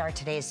purchased our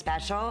today's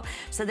special.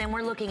 So then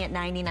we're looking at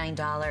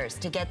 $99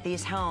 to get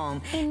these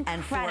home. Incredible.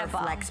 And 4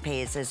 flex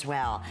pays as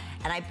well.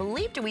 And I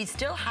believe, do we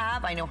still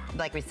have, I know,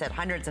 like we said,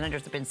 hundreds and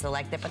hundreds have been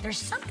selected, but there's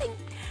something,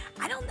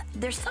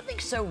 there's something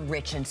so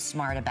rich and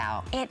smart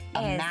about a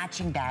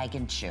matching bag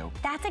and shoe.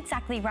 That's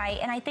exactly right.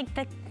 And I think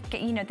that,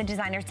 you know, the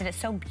designers did it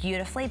so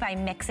beautifully by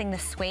mixing the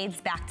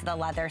suedes back to the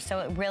leather, so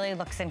it really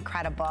looks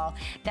incredible.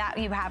 That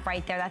you have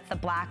right there, that's the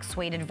black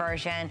sueded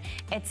version.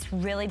 It's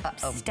really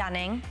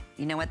stunning.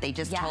 You know what, they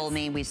just told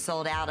me we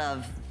sold out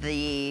of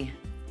the,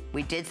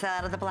 we did sell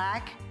out of the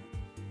black.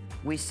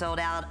 We sold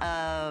out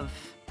of,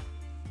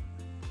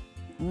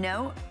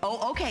 no?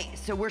 Oh, okay,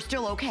 so we're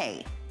still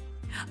okay.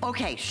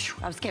 Okay,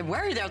 I was getting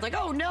worried there. I was like,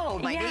 oh no,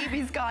 my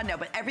baby's gone. No,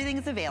 but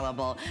everything's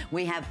available.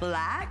 We have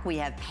black, we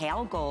have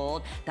pale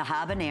gold, the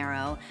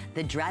habanero,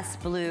 the dress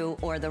blue,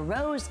 or the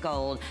rose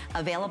gold,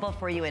 available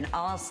for you in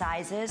all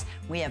sizes.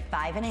 We have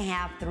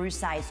 5.5 through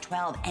size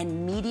 12,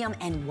 and medium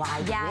and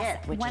wide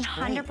width, which is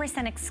great.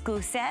 100%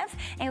 exclusive.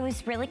 It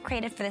was really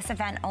created for this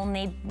event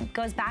only.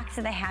 Goes back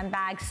to the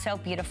handbag so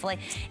beautifully.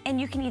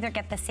 And you can either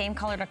get the same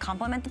color to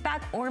complement the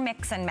bag or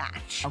mix and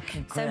match.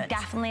 Okay, good. So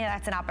definitely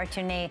that's an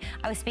opportunity.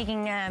 I was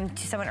speaking to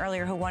someone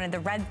earlier who wanted the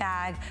red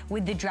bag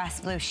with the dress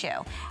blue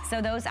shoe.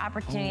 So those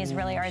opportunities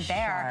really are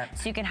there,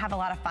 so you can have a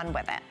lot of fun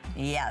with it.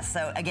 Yeah,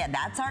 so again,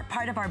 that's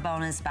part of our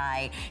bonus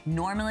buy.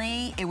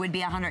 Normally, it would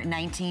be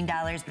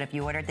 $119, but if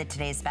you ordered the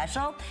today's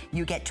special,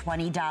 you get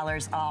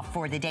 $20 off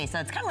for the day. So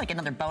it's kind of like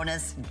another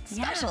bonus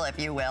special, if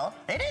you will.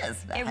 It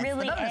is. It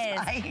really is.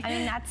 I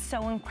mean, that's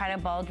so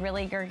incredible.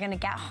 Really, you're gonna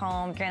get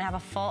home, you're gonna have a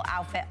full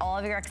outfit, all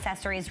of your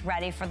accessories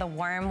ready for the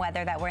warm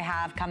weather that we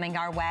have coming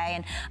our way.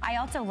 And I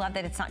also love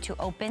that it's not too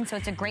open, so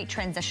it's a great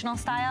transitional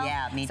style.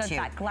 Yeah, me too. So it's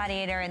that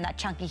gladiator and that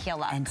chunky heel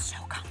look. And so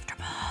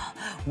comfortable.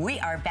 We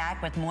are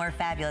back with more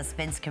fabulous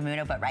Vince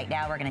Camuto, but right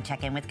now we're gonna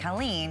check in with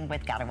Colleen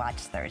with Gotta Watch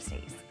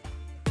Thursdays.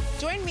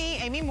 Join me,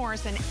 Amy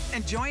Morrison,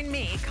 and join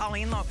me,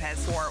 Colleen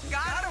Lopez, for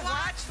Gotta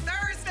Watch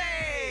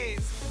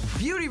Thursdays!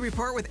 Beauty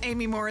Report with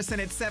Amy Morrison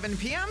at 7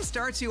 p.m.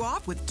 starts you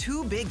off with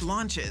 2 big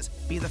launches.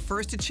 Be the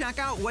first to check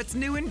out what's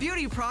new in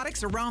beauty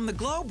products around the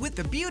globe with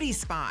the Beauty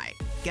Spy.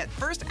 Get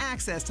first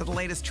access to the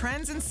latest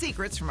trends and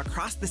secrets from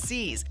across the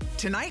seas.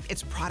 Tonight,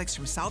 it's products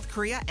from South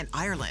Korea and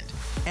Ireland.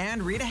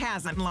 And Rita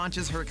Hazen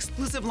launches her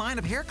exclusive line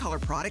of hair color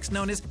products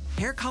known as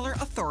Hair Color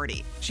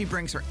Authority. She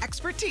brings her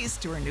expertise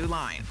to her new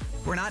line.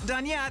 We're not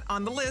done yet.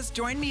 On the list,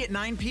 join me at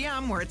 9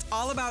 p.m. where it's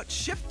all about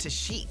Ship to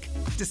Chic.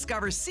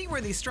 Discover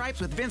seaworthy stripes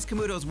with Vince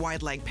Camuto's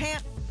wide leg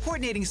pant,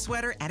 coordinating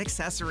sweater and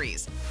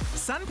accessories.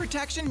 Sun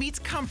protection meets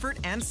comfort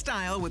and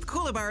style with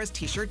Coolabara's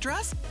t-shirt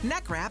dress,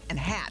 neck wrap, and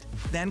hat.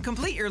 Then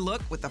complete your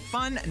look with the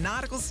fun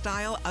nautical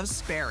style of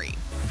Sperry.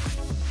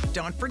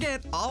 Don't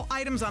forget, all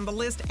items on the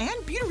list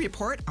and Beauty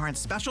Report are on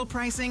special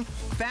pricing.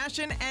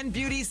 Fashion and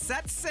beauty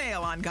set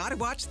sail on Gotta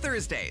Watch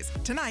Thursdays,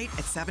 tonight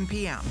at 7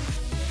 p.m.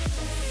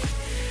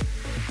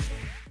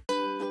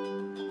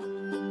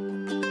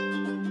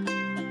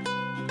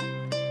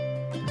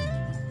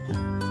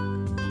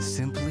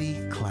 Simply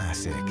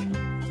classic.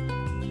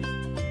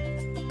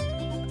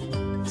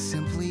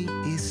 Simply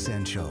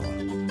essential.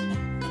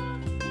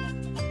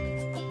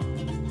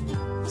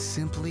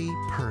 Simply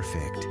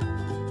perfect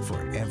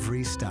for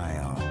every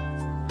style.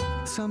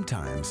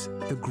 Sometimes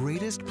the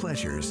greatest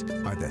pleasures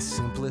are the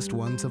simplest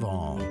ones of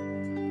all.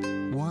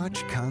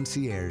 Watch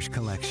Concierge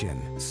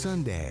Collection,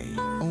 Sunday,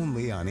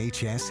 only on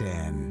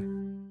HSN.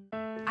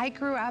 I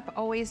grew up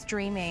always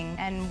dreaming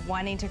and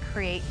wanting to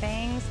create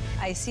things.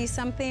 I see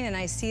something and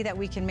I see that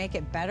we can make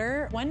it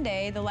better. One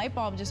day, the light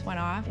bulb just went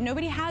off.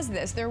 Nobody has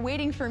this. They're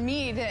waiting for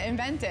me to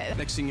invent it.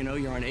 Next thing you know,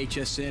 you're on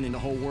HSN and the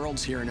whole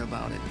world's hearing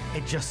about it.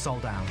 It just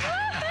sold out.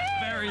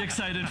 very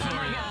excited for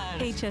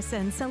you.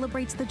 HSN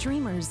celebrates the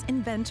dreamers,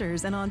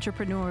 inventors, and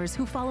entrepreneurs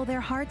who follow their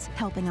hearts,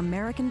 helping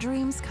American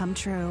dreams come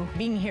true.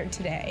 Being here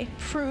today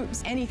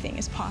proves anything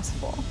is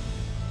possible.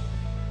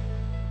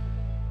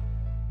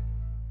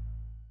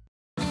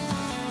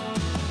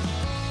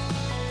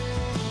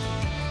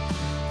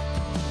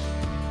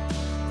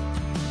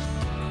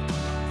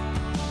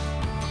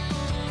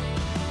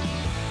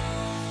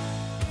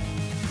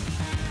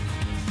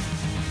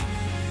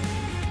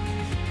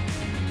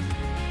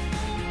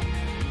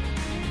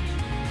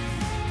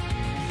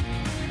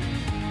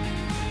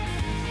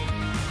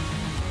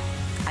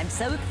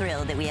 So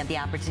thrilled that we have the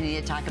opportunity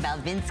to talk about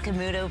Vince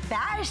Camuto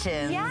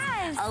fashions.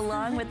 Yes.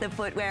 Along with the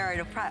footwear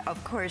and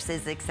of course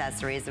his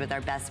accessories with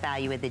our best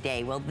value of the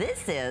day. Well,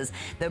 this is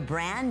the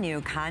brand new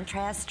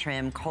contrast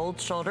trim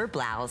cold shoulder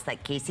blouse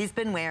that Casey's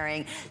been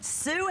wearing.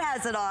 Sue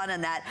has it on,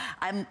 and that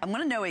I'm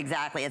gonna know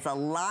exactly. It's a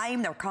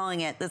lime, they're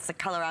calling it, that's the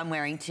color I'm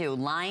wearing too,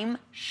 lime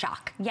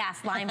shock.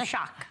 Yes, lime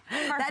shock.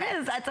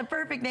 Perfect. That's a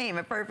perfect name,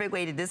 a perfect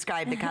way to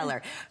describe the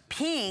color.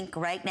 Pink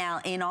right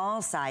now in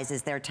all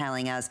sizes, they're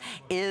telling us,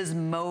 is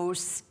most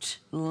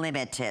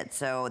limited.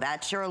 So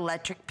that's your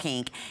electric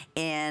pink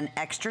in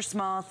extra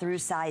small through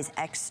size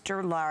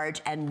extra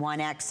large and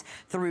 1X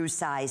through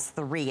size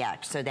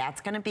 3X. So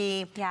that's gonna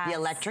be the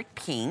electric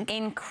pink.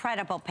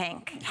 Incredible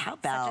pink. How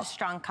about? Such a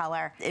strong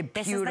color. Beautiful.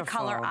 This is the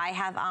color I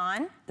have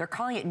on. They're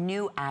calling it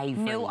New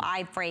Ivory. New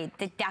Ivory.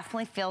 It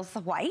definitely feels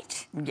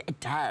white. It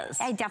does.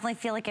 I definitely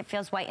feel like it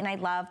feels white, and I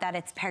love that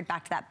it's paired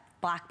back to that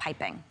black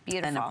piping.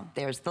 Beautiful. And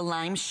there's the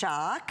lime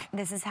shock.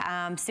 This is,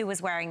 Sue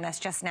was wearing this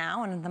just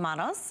now, one of the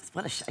models.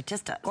 What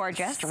just a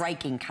gorgeous,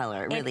 striking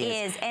color. It really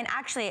is. And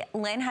actually,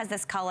 Lynn has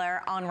this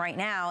color on right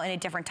now in a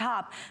different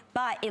top,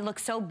 but it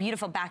looks so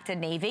beautiful back to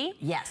navy.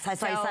 Yes,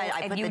 that's why I said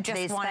I put the today's special. If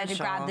you just wanted to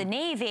grab the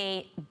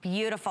navy,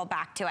 beautiful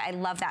back to it. I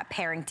love that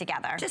pairing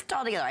together. Just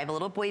all together. I have a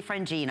little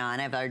boyfriend jean on.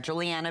 I have our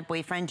Juliana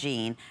boyfriend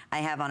jean. I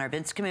have on our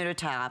Vince Camuto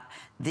top,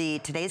 the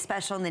today's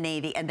special in the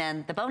navy, and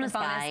then the bonus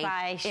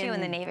buy shoe in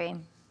the navy.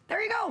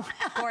 There you go.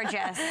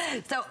 Gorgeous.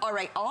 So, all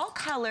right, all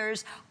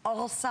colors,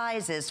 all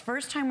sizes.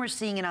 First time we're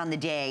seeing it on the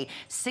day,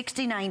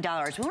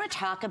 $69. We want to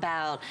talk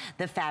about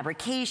the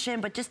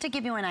fabrication, but just to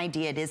give you an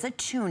idea, it is a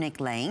tunic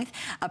length,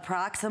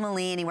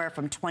 approximately anywhere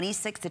from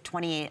 26 to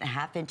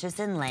 28.5 inches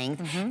in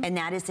length, and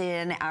that is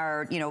in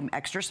our,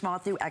 extra small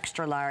through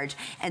extra large,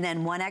 and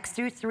then 1X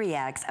through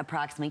 3X,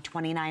 approximately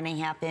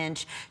 29.5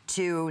 inch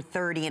to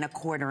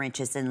 30.25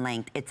 inches in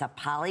length. It's a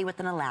poly with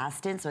an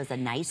elastin, so it's a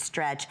nice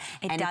stretch.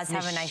 It does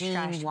have a nice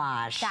stretch.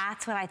 Wash.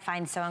 That's what I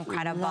find so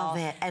incredible. Love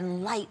it.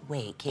 And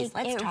lightweight, Case.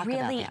 Let's talk about that.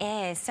 It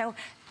really is. So,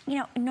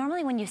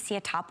 normally when you see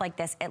a top like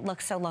this, it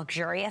looks so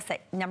luxurious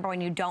that, number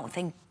one, you don't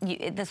think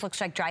this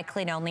looks like dry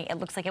clean only. It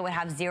looks like it would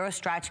have zero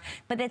stretch,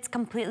 but it's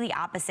completely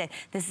opposite.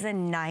 This is a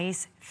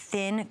nice,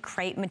 thin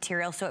crepe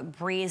material, so it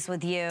breathes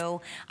with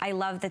you. I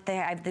love that they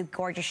have the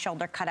gorgeous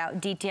shoulder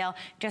cutout detail,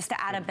 just to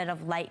add a bit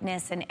of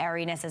lightness and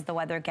airiness as the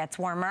weather gets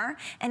warmer.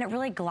 And it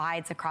really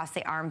glides across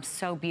the arms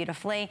so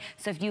beautifully.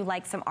 So if you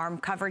like some arm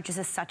coverage, this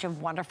is such a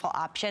wonderful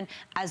option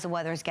as the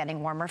weather is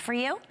getting warmer for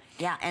you.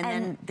 Yeah, and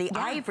then the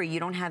ivory,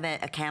 you don't have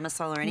a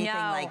camisole or anything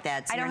like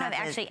that. So I don't have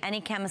actually any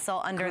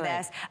camisole under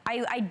this.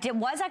 I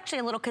was actually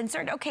a little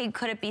concerned, okay,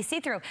 could it be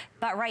see-through?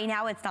 But right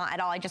now it's not at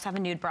all. I just have a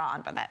nude bra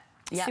on with it.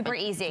 Yeah, super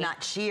easy.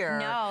 Not sheer.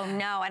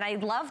 No, and I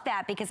love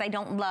that because I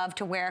don't love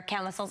to wear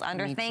camisoles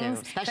under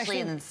things. Too. Especially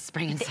in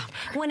spring and summer.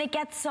 When it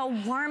gets so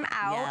warm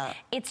out,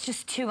 it's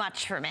just too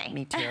much for me.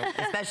 Me too.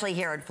 Especially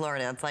here in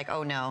Florida. It's like,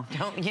 oh no,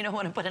 you don't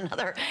want to put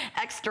another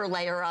extra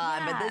layer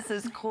on. But this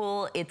is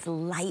cool. It's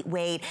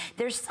lightweight.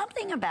 There's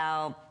something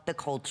about the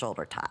cold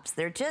shoulder tops.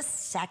 They're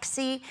just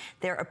sexy.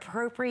 They're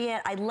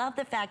appropriate. I love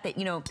the fact that,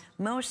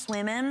 most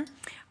women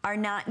are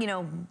not,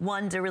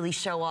 one to really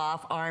show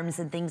off arms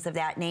and things of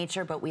that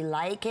nature, but we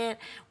like it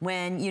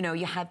when,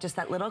 you have just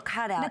that little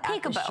cutout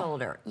at the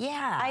shoulder.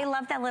 Yeah. I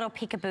love that little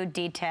peekaboo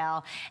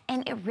detail,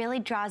 and it really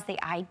draws the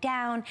eye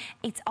down.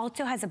 It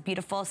also has a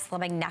beautiful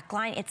slimming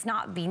neckline. It's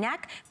not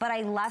V-neck, but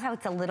I love how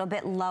it's a little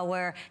bit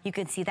lower. You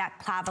can see that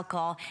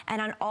clavicle, and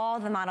on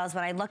all the models,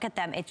 when I look at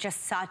them, it's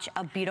just such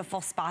a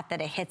beautiful spot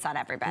that it hits on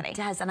everybody. It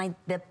does, and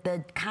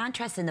the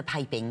contrast in the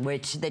piping,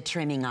 which the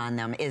trimming on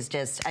them is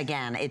just,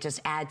 again, it just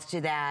adds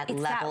to that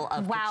level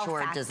of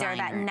couture designer.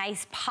 That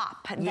nice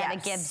pop that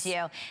it gives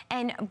you.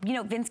 And,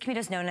 Vince Camuto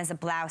is known as a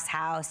blouse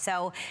house.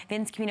 So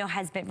Vince Camuto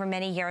has been for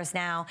many years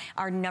now,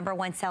 our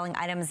 #1 selling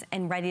items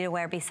and ready to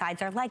wear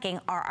besides our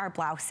legging are our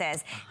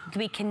blouses.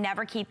 We can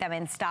never keep them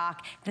in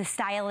stock. The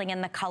styling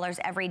and the colors,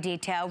 every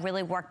detail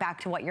really work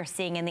back to what you're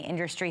seeing in the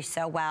industry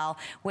so well.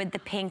 With the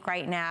pink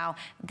right now,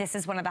 this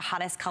is one of the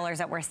hottest colors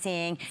that we're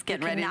seeing. You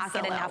cannot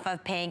get enough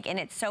of pink, and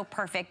it's so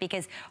perfect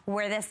because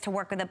wear this to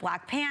work with a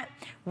black pant.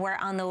 Where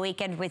on the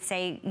weekend we'd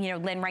say, you know,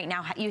 Lynn, right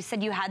now, you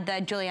said you had the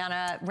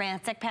Juliana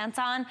Rancic pants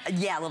on.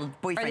 Yeah, little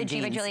boyfriend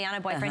jeans. Or the Jiva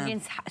Juliana boyfriend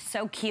jeans,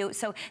 so cute.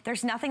 So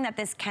there's nothing that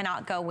this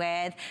cannot go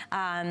with.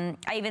 I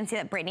even see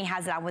that Brittany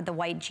has it on with the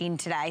white jean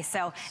today.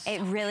 So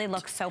it really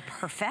looks so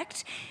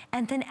perfect.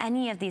 And then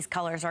any of these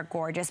colors are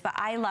gorgeous, but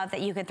I love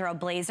that you can throw a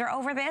blazer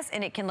over this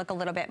and it can look a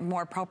little bit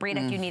more appropriate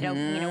if you need to,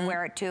 you know,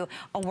 wear it to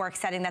a work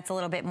setting that's a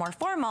little bit more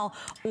formal,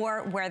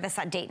 or wear this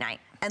on date night.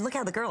 And look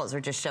how the girls are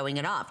just showing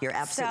it off. You're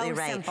absolutely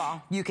right.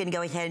 Simple. You can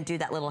go ahead and do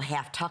that little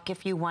half tuck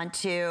if you want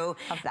to.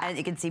 Love that. And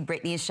you can see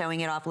Brittany is showing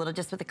it off a little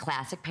just with a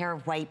classic pair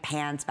of white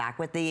pants, back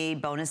with the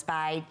bonus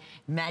buy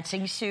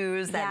matching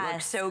shoes. That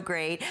looks so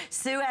great.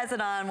 Sue has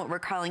it on what we're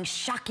calling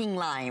shocking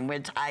lime,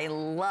 which I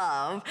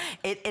love.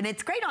 And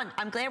it's great on,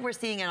 I'm glad we're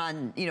seeing it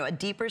on, you know, a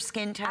deeper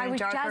skin tone, I was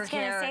darker just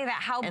going to say that,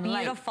 how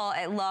beautiful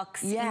it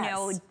looks, you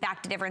know,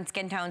 back to different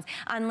skin tones.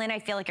 On Lynn, I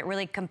feel like it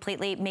really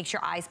completely makes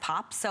your eyes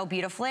pop so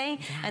beautifully.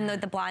 And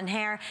the blonde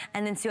hair,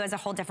 and then Sue has a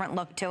whole different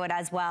look to it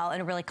as well,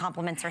 and it really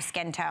complements her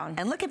skin tone.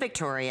 And look at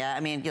Victoria. I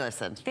mean, you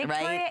listen,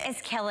 Victoria is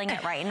killing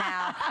it right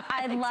now.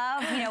 I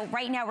love, you know,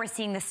 right now we're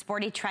seeing the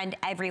sporty trend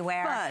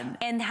everywhere. Fun.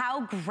 And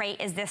how great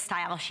is this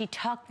style? She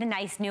took the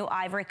nice new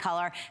ivory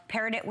color,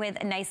 paired it with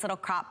a nice little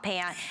crop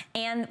pant,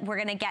 and we're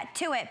gonna get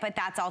to it, but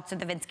that's also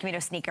the Vince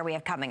Camuto sneaker we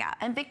have coming up.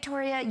 And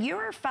Victoria,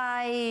 you're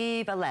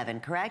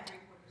 5'11", correct?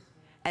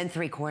 And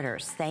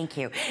 3/4, thank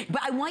you.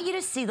 But I want you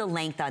to see the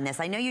length on this.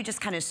 I know you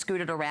just kind of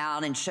scooted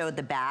around and showed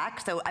the back,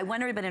 so I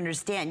want everybody to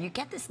understand, you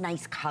get this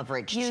nice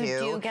coverage too. You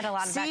do get a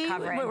lot of that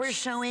coverage. See what we're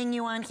showing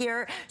you on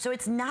here? So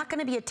it's not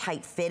gonna be a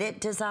tight fitted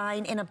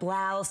design in a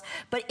blouse,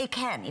 but it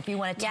can if you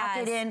wanna tuck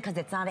it in because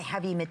it's not a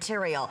heavy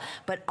material.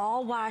 But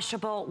all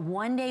washable,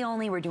 one day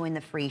only. We're doing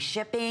the free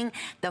shipping,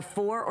 the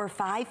 4 or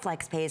 5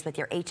 flex pays with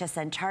your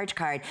HSN charge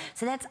card.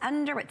 So that's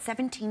under, what,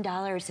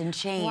 $17 and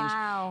change.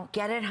 Wow.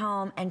 Get it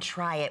home and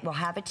try it. We'll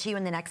have it to you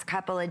in the next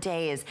couple of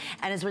days.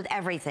 And as with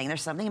everything,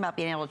 there's something about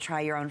being able to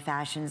try your own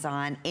fashions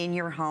on in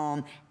your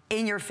home,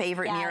 in your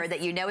favorite mirror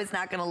that you know is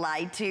not gonna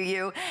lie to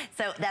you.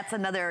 So that's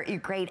another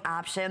great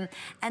option.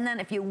 And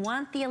then if you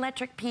want the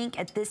electric pink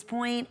at this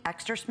point,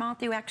 extra small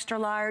through extra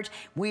large,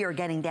 we are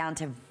getting down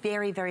to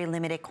very, very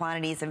limited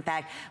quantities. In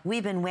fact,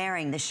 we've been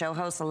wearing, the show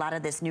hosts, a lot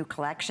of this new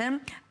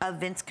collection of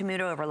Vince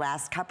Camuto over the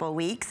last couple of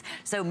weeks.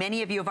 So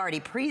many of you have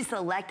already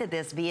pre-selected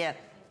this via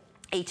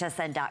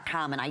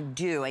hsn.com, and I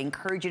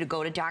encourage you to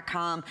go to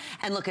 .com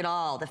and look at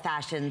all the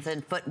fashions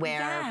and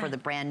footwear for the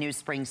brand new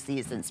spring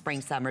season,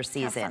 spring-summer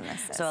season.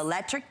 So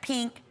electric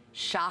pink,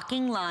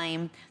 shocking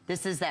lime.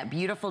 This is that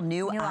beautiful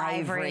new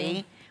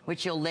ivory,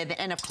 which you'll live in,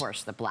 and of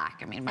course the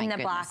black. I mean, my goodness.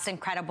 And the black's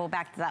incredible,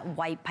 back to that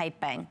white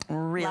piping.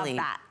 Really. Love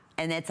that.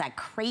 And it's that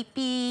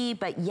crepey,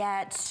 but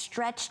yet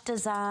stretched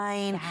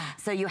design.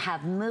 So you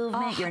have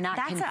movement, you're not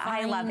confined. That's what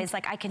I love, is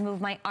like I can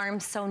move my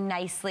arms so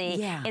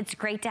nicely. It's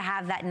great to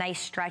have that nice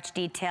stretch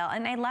detail.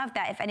 And I love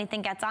that if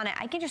anything gets on it,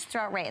 I can just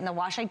throw it right in the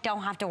wash. I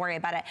don't have to worry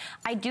about it.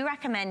 I do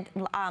recommend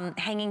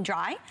hanging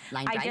dry.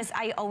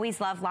 I always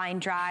love line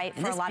dry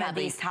for a lot of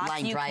these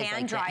tops. You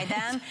can dry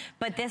them,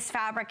 but this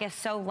fabric is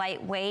so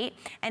lightweight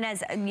and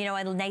has, you know,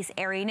 a nice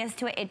airiness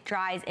to it. It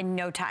dries in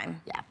no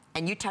time.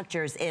 And you tucked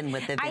yours in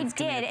with the Vince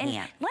Camuto and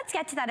pant. let's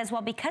get to that as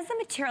well. Because the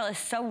material is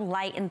so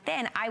light and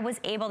thin, I was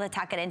able to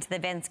tuck it into the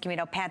Vince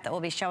Camuto pant that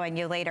we'll be showing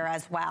you later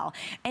as well.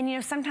 And you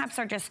know, sometimes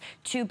they're just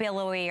too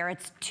billowy or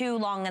it's too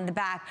long in the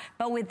back,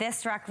 but with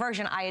this direct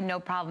version, I had no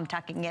problem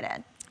tucking it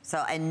in.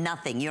 So, and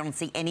nothing, you don't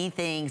see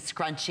anything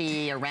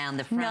scrunchy around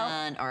the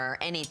front or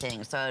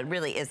anything. So it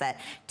really is that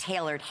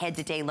tailored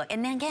head-to-day look.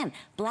 And then again,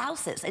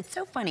 blouses. It's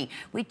so funny.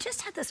 We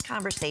just had this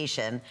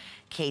conversation,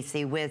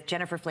 Casey, with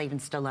Jennifer Flavin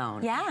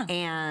Stallone.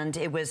 And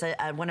it was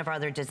one of our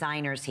other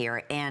designers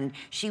here. And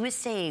she was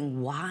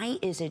saying, why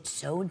is it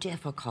so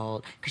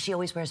difficult? Because she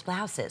always wears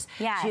blouses.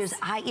 She was,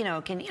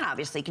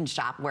 obviously can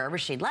shop wherever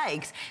she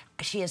likes.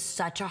 She has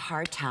such a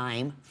hard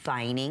time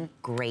finding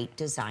great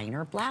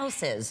designer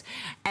blouses.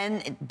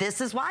 And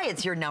this is why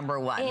it's your number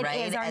one,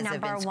 right? It is our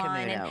number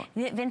one. Camuto.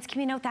 And Vince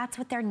Camuto, that's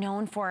what they're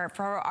known for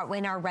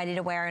in our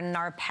ready-to-wear and in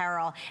our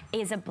apparel,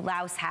 is a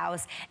blouse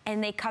house.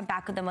 And they come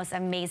back with the most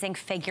amazing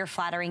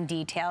figure-flattering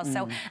details.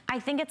 So I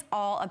think it's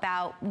all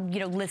about,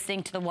 you know,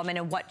 listening to the woman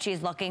and what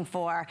she's looking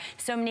for.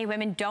 So many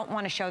women don't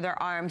want to show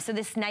their arms. So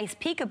this nice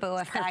peekaboo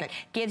effect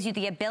gives you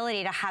the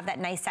ability to have that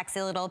nice,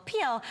 sexy little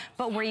appeal,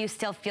 but where you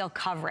still feel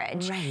coverage.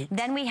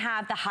 Then we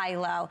have the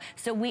high-low.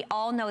 So we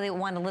all know they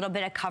want a little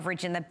bit of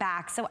coverage in the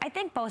back. So I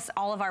think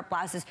all of our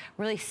blouses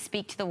really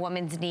speak to the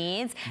woman's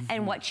needs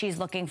and what she's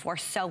looking for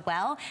so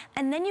well.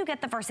 And then you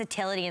get the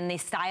versatility in the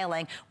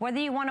styling.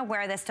 Whether you want to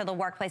wear this to the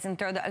workplace and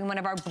throw one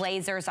of our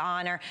blazers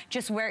on, or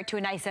just wear it to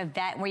a nice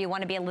event where you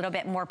want to be a little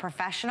bit more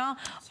professional.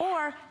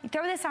 Or you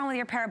throw this on with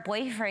your pair of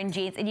boyfriend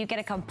jeans and you get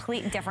a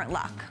complete different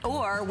look.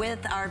 Or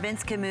with our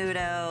Vince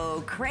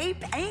Camuto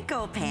crepe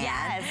ankle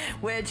pant,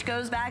 which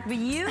goes back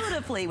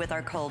beautifully with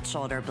our cold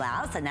shoulder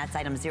blouse, and that's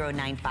item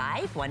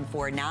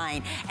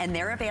 095149. And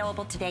they're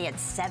available today at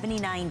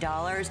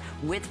 $79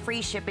 with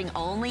free shipping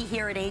only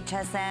here at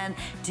HSN.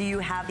 Do you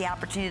have the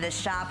opportunity to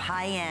shop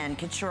high-end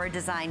couture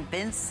design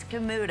Vince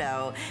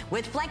Camuto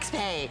with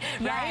FlexPay,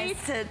 right?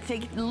 To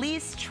at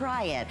least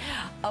try it.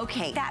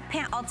 Okay. That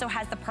pant also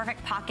has the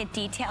perfect pocket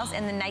details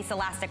and the nice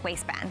elastic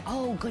waistband.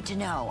 Oh, good to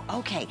know.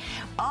 Okay.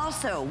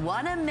 Also,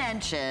 want to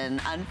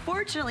mention,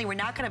 unfortunately, we're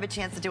not going to have a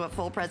chance to do a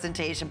full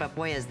presentation, but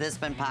boy, has this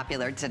been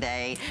popular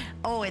today.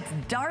 Oh, it's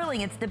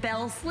darling. It's the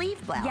bell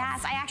sleeve blouse.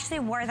 Yes, I actually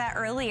wore that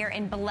earlier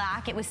in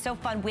black. It was so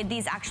fun with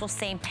these actual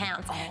same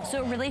pants.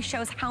 So it really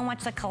shows how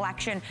much the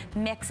collection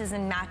mixes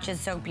and matches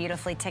so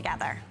beautifully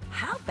together.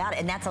 How about it?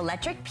 And that's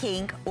electric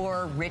pink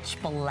or rich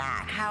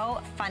black.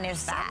 How fun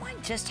is that? Someone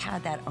just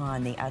had that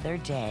on the other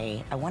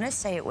day. I want to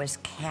say it was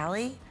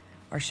Callie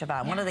or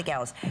Siobhan, one of the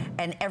gals,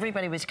 and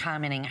everybody was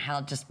commenting how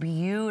just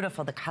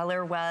beautiful the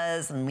color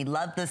was, and we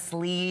loved the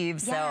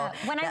sleeves. Yeah.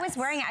 So when I was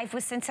wearing it, I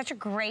was in such a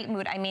great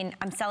mood. I mean,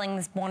 I'm selling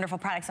this wonderful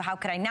product, so how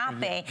could I not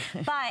be?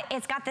 But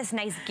it's got this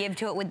nice give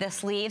to it with the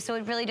sleeves, so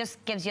it really just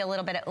gives you a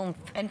little bit of oomph.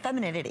 And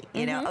femininity,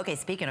 you know? Okay,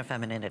 speaking of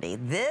femininity,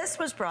 this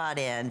was brought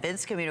in,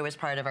 Vince Camuto was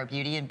part of our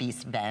Beauty and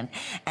Beast event,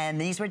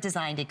 and these were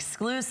designed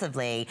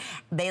exclusively.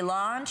 They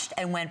launched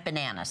and went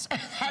bananas.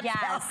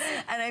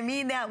 And I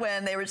mean that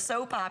when they were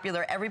so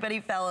popular,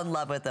 everybody fell in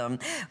love with them.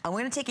 I'm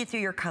going to take you through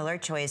your color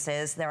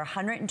choices. They're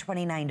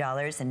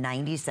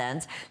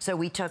 $129.90. So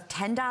we took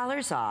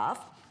 $10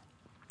 off.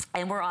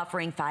 And we're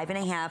offering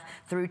 5.5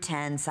 through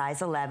 10,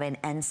 size 11,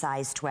 and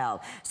size 12.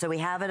 So we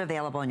have it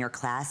available in your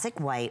classic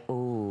white.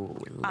 Ooh,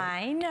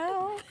 I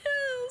know.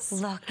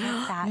 Look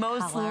at that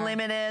Most color.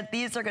 limited.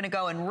 These are going to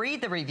go and read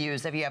the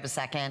reviews if you have a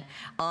second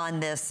on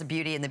this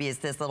Beauty and the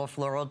Beast, this little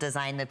floral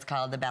design that's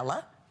called the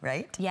Bella.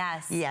 Right?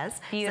 Yes.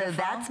 Yes. Beautiful. So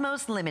that's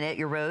most limited,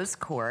 your rose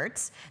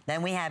quartz.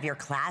 Then we have your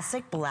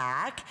classic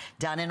black,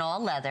 done in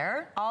all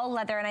leather. All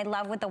leather, and I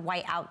love with the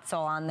white outsole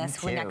on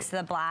this one next to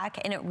the black,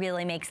 and it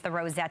really makes the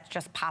rosettes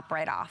just pop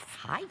right off.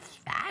 High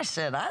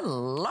fashion, I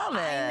love it.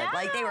 I know.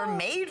 Like they were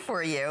made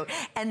for you.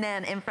 And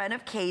then in front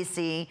of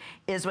Casey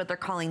is what they're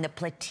calling the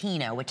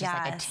Platino, which is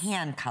like a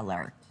tan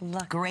color.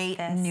 Look Great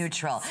at this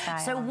neutral. style.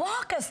 So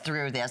walk us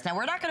through this. Now,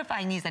 we're not going to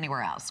find these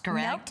anywhere else,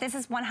 correct? Nope, this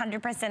is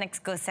 100%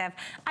 exclusive.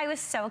 I was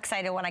so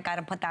excited when I got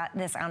to put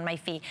this on my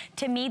feet.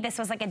 To me, this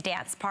was like a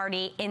dance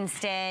party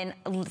instant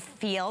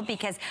feel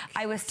because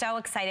I was so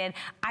excited.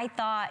 I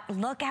thought,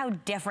 look how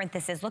different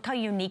this is. Look how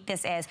unique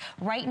this is.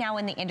 Right now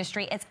in the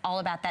industry, it's all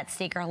about that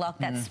sneaker look,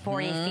 that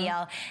sporty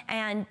feel.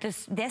 And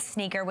this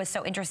sneaker was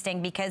so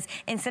interesting because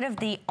instead of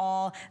the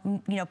all,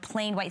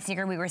 plain white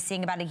sneaker we were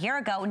seeing about a year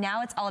ago,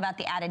 now it's all about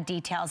the added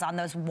details on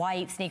those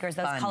white sneakers,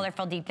 those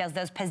colorful details,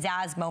 those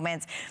pizzazz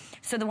moments.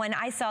 So when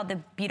I saw the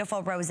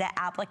beautiful rosette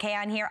applique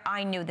on here,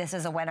 I knew this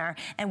is a winner.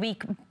 And we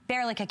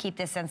barely could keep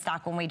this in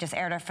stock when we just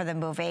aired it for the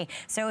movie.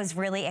 So it was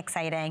really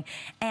exciting.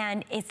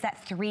 And it's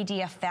that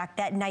 3D effect,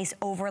 that nice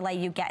overlay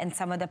you get in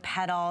some of the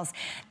petals.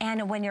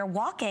 And when you're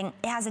walking,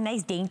 it has a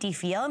nice dainty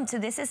feel. And so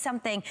this is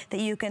something that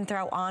you can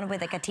throw on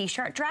with like a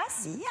t-shirt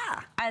dress.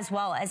 Yeah. As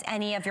well as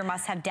any of your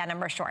must-have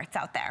denim or shorts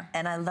out there.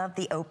 And I love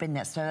the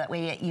openness, so that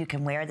way you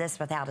can wear this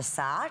without a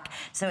sock.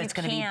 So it's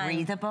going to be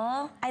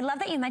breathable. I love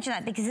that you mentioned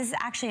that because this is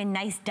actually a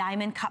nice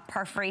diamond cut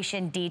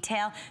perforation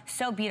detail.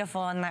 So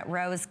beautiful in that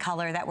rose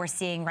color that we're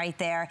seeing right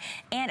there.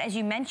 And as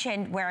you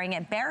mentioned, wearing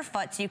it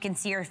barefoot so you can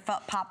see your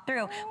foot pop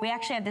through. We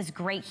actually have this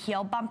great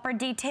heel bumper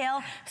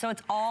detail. So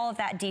it's all of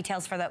that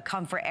details for the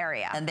comfort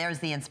area. And there's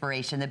the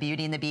inspiration, the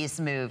Beauty and the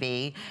Beast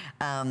movie,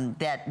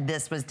 that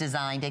this was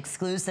designed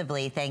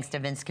exclusively thanks to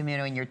Vince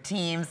Camuto and your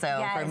team,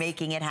 so for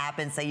making it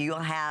happen. So you'll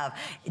have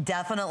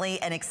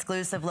definitely an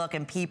exclusive look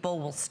and people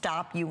will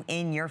stop you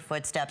in your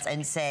footsteps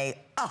and say,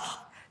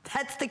 oh,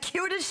 that's the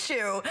cutest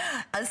shoe,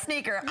 a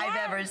sneaker I've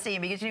ever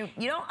seen, because you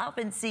don't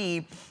often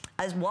see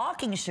a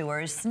walking shoe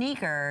or a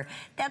sneaker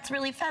that's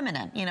really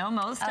feminine.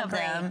 Most of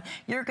them,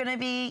 you're gonna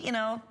be,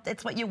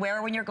 it's what you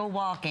wear when you go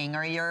walking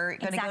or you're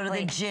gonna go to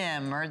the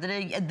gym or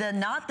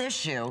not this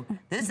shoe.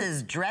 This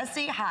is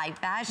dressy, high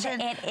fashion.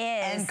 It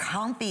is. And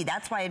comfy.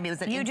 That's why it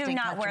was an instant You do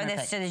not wear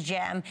this to the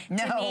gym.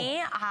 No. To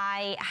me,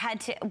 I had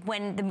to,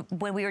 when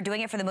we were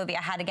doing it for the movie,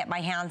 I had to get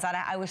my hands on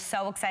it. I was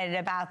so excited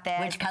about this.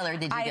 Which color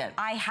did you get?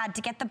 I had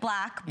to get the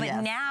black,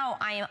 but now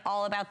I am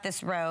all about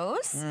this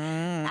rose.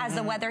 As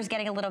the weather's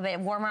getting a little bit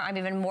warmer, I'm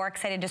even more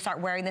excited to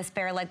start wearing this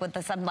bare leg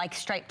with some like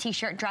striped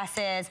t-shirt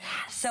dresses.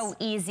 So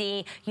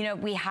easy. You know,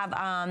 we have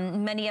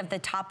many of the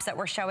tops that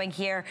we're showing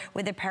here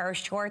with a pair of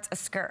shorts, a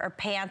skirt, or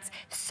pants.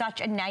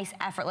 Such a nice,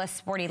 effortless,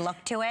 sporty look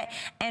to it.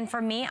 And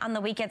for me, on the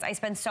weekends, I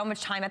spend so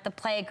much time at the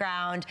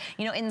playground,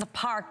 you know, in the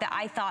park, that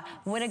I thought,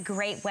 what a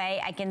great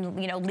way I can,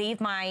 you know, leave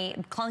my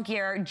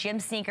clunkier gym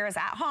sneakers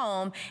at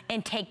home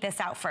and take this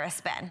out for a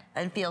spin.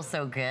 And feel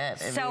so good.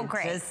 So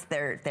great. Just,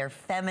 they're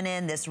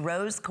feminine. This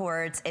rose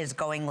quartz is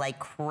going like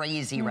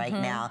crazy right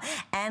now,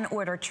 and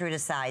order true to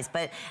size.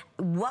 But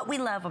what we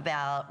love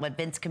about what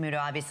Vince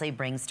Camuto obviously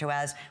brings to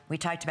us, we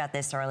talked about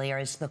this earlier,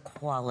 is the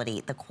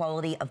quality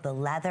of the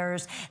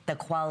leathers, the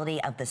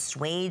quality of the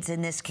suedes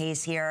in this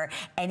case here.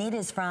 And it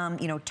is from,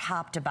 you know,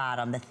 top to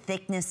bottom, the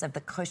thickness of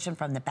the cushion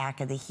from the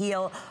back of the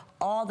heel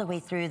all the way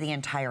through the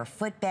entire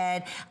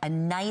footbed. A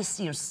nice,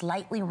 you know,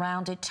 slightly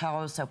rounded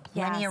toe, so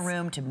plenty of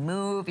room to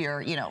move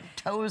your, you know,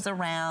 toes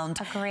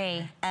around.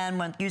 Agree. And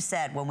when you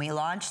said, when we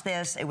launched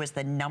this, it was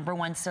the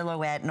 #1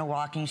 silhouette in a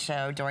walking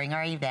show during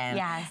our event.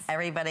 Yes.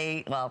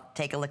 Everybody, well,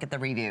 take a look at the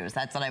reviews.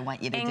 That's what I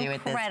want you to do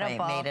at this point.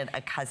 Made it a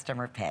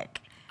customer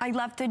pick. I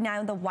love the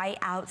white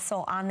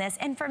outsole on this.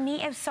 And for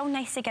me, it was so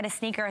nice to get a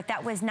sneaker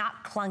that was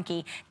not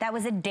clunky, that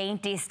was a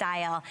dainty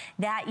style,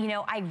 that, you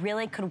know, I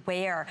really could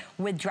wear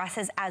with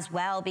dresses as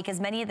well,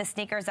 because many of the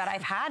sneakers that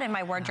I've had in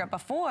my wardrobe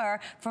before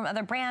from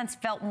other brands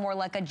felt more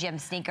like a gym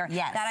sneaker.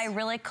 Yes. That I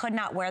really could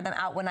not wear them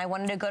out when I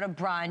wanted to go to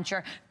brunch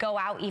or go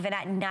out even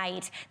at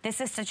night.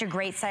 This is such a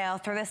great style.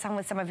 Throw this on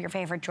with some of your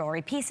favorite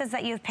jewelry pieces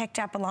that you've picked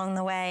up along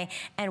the way.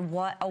 And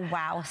what a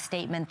wow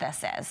statement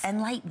this is. And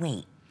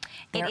lightweight.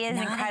 It is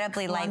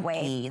incredibly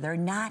lightweight. They're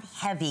not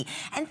heavy.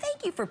 And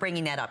thank you for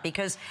bringing that up,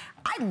 because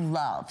I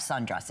love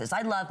sundresses.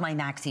 I love my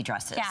maxi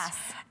dresses. Yes.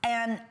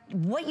 And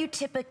what you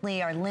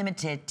typically are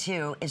limited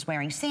to is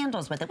wearing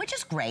sandals with it, which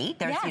is great.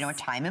 There's, you know, a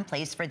time and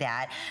place for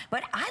that.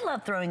 But I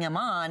love throwing them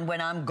on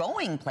when I'm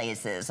going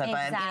places. If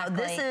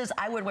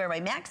I would wear my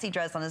maxi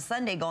dress on a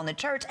Sunday going to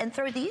church and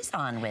throw these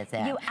on with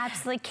it. You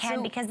absolutely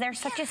can, because they're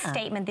such a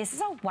statement. This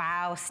is a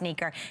wow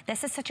sneaker.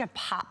 This is such a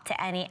pop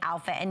to any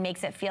outfit and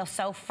makes it feel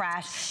so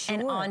fresh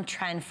and on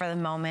trend for the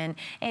moment.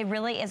 It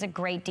really is a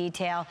great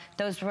detail.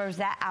 Those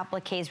rosette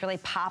appliques really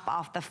pop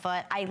off the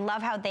foot. I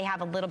love how they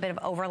have a little bit of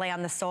overlay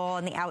on the sole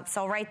and the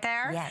outsole right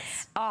there.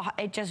 Yes. Oh,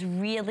 it just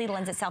really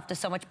lends itself to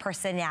so much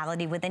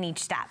personality within each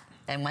step.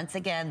 And once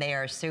again, they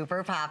are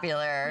super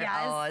popular.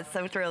 Yes. Oh, I'm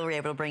so thrilled we were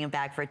able to bring them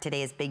back for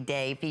today's big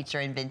day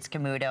featuring Vince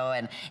Camuto.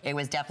 And it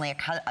was definitely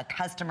a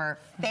customer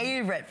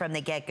favorite from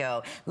the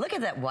get-go. Look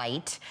at that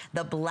white,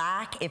 the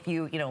black. If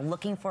you know,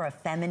 looking for a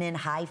feminine,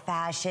 high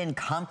fashion,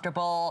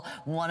 comfortable,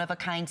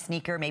 one-of-a-kind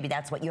sneaker, maybe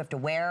that's what you have to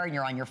wear and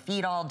you're on your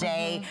feet all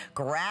day,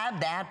 grab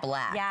that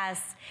black.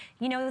 Yes.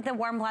 You know, the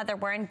warm weather,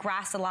 we're in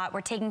grass a lot.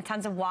 We're taking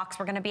tons of walks.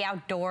 We're going to be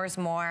outdoors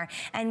more.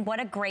 And what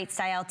a great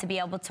style to be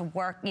able to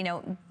work. You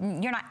know,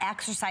 you're not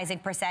exercising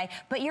per se,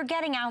 but you're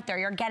getting out there.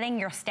 You're getting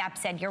your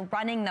steps in. You're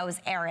running those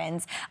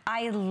errands.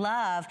 I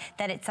love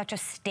that it's such a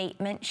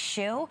statement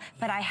shoe,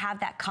 but I have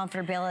that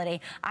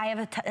comfortability. I have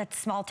a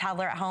small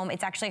toddler at home.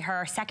 It's actually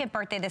her second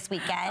birthday this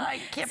weekend.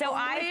 I can't so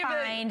believe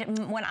I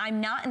find when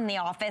I'm not in the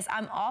office,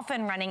 I'm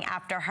often running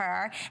after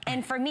her.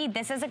 And for me,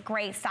 this is a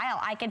great style.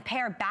 I can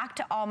pair back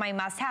to all my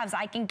must-haves.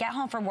 I can get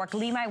home from work,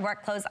 leave my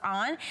work clothes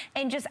on,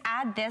 and just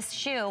add this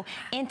shoe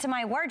into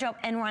my wardrobe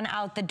and run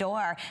out the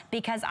door,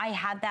 because I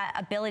have that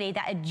ability,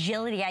 that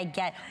agility I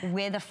get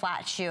with a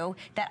flat shoe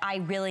that I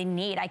really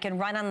need. I can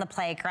run on the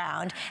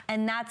playground,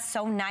 and that's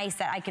so nice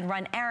that I can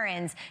run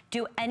errands,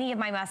 do any of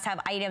my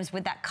must-have items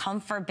with that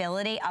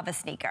comfortability of a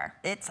sneaker.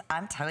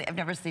 I'm telling you, I've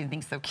never seen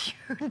anything so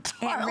cute.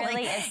 It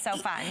really is so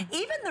fun.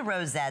 Even the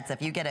rosettes,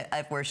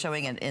 if we're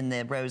showing it in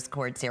the rose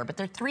quartz here, but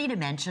they're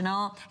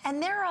three-dimensional,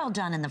 and they're all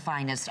done in the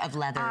finest of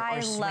leather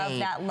or suede. I love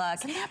that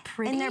look. Isn't that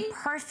pretty? And they're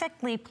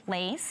perfectly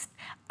placed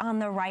on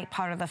the right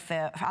part of the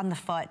foot, on the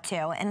foot too.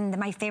 And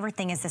my favorite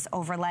thing is this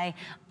overlay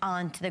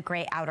onto the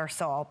great outer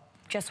sole.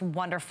 Just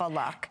wonderful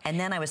look. And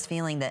then I was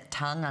feeling that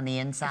tongue on the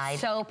inside.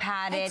 It's so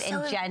padded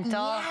and gentle.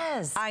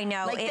 Yes. I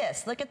know. Like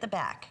this, look at the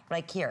back,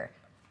 right here.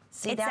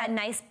 See it's that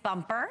nice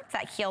bumper, it's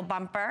that heel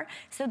bumper.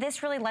 So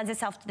this really lends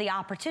itself to the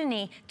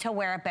opportunity to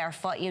wear it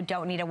barefoot. You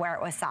don't need to wear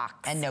it with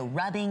socks. And no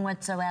rubbing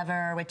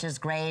whatsoever, which is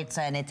great.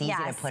 And it's easy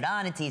to put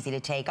on, it's easy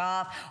to take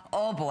off.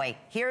 Oh boy,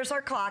 here's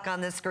our clock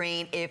on the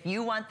screen. If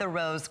you want the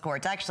rose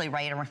quartz, actually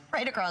right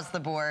across the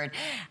board,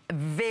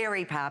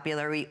 very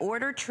popular. We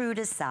order true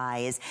to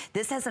size.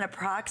 This has an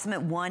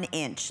approximate 1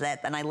 inch,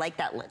 and I like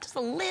that, just a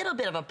little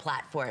bit of a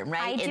platform,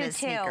 right? I do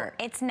too.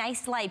 It's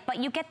nice light, but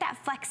you get that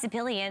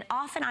flexibility, and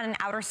often on an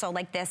outer sole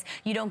like this,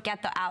 you don't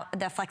get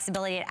the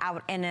flexibility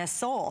out in a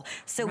sole.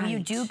 So you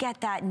do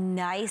get that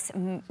nice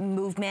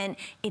movement.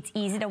 It's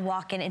easy to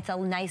walk in. It's a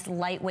nice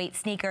lightweight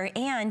sneaker.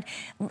 And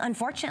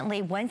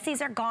unfortunately, once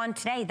these are gone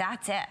today,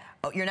 that's it.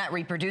 Oh, you're not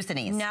reproducing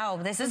these? No,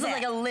 this is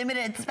like a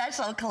limited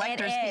special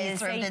collector's piece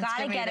from Vince Camuto collection.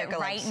 So you gotta get it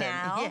right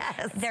now.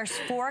 Yes. There's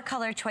 4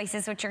 color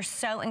choices, which are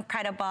so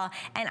incredible.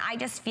 And I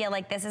just feel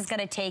like this is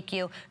gonna take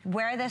you,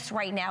 wear this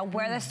right now,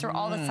 wear this through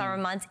all the summer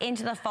months,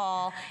 into the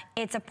fall.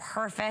 It's a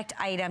perfect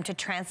item to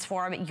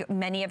transform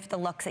many of the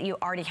looks that you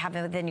already have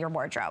within your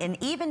wardrobe. And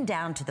even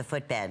down to the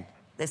footbed.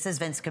 This is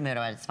Vince Camuto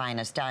at its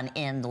finest, done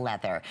in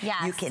leather.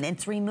 Yes.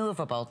 It's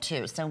removable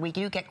too. So we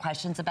do get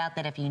questions about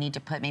that. If you need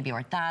to put maybe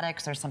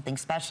orthotics or something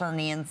special on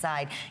the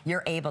inside,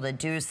 you're able to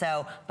do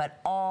so.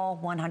 But all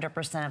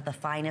 100% of the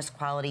finest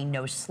quality,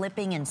 no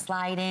slipping and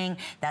sliding.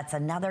 That's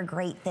another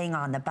great thing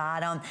on the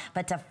bottom.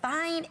 But to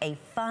find a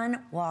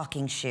fun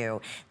walking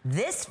shoe,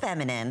 this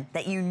feminine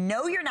that you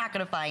know you're not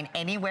gonna find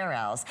anywhere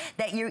else,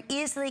 that you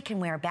easily can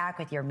wear back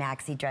with your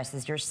maxi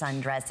dresses, your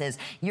sundresses,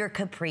 your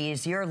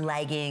capris, your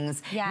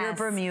leggings, your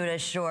Bermuda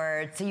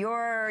shorts,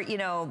 your,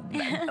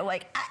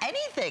 like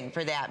anything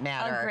for that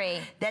matter. Agree.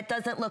 That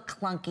doesn't look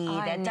clunky,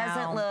 that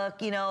doesn't look,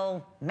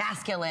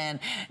 masculine,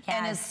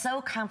 and is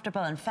so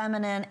comfortable and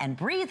feminine and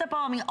breathable.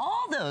 I mean,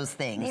 all those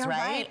things, You're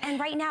right?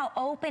 And right now,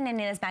 open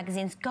any of those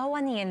magazines, go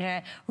on the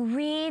internet,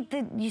 read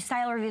the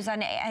style reviews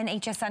on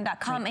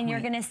HSN.com, and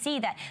you're gonna see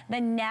that the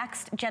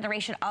next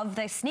generation of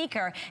the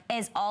sneaker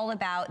is all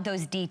about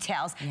those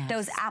details,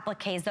 those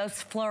appliques,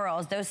 those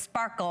florals, those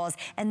sparkles,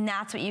 and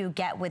that's what you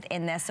get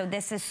within this. So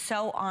this is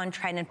so on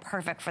trend and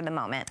perfect for the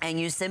moment. And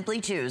you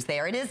simply choose.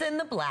 There it is in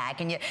the black.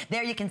 And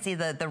there you can see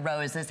the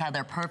roses, how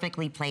they're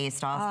perfectly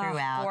placed all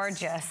throughout.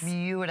 Gorgeous.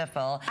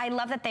 Beautiful. I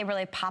love that they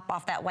really pop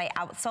off that white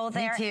outsole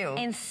there. Me too.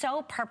 And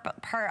so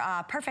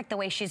perfect the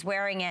way she's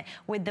wearing it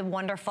with the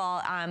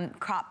wonderful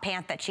crop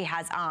pant that she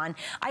has on.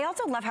 I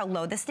also love how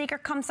low the sneaker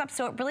comes up,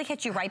 so it really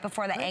hits you right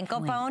before the ankle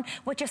bone,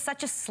 which is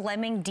such a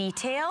slimming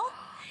detail.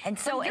 And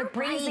so it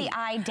brings the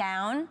eye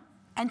down.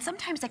 And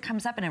sometimes it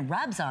comes up and it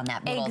rubs on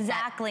that little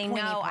Exactly. that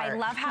No, part. I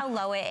love how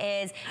low it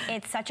is.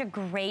 It's such a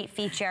great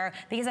feature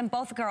because in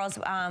both girls,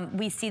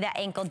 we see that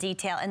ankle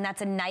detail, and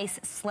that's a nice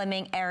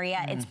slimming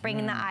area. It's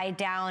bringing the eye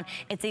down.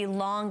 It's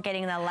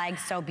elongating the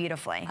legs so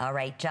beautifully. All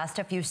right, just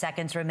a few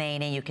seconds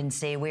remaining. You can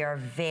see we are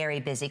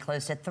very busy.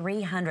 Close to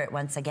 300,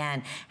 once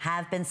again,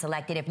 have been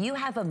selected. If you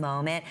have a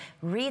moment,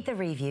 read the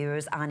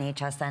reviews on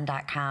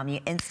hsn.com. You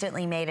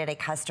instantly made it a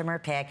customer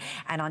pick.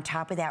 And on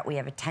top of that, we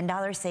have a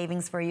 $10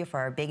 savings for you for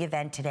our big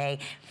event today,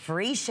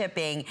 free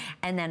shipping,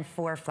 and then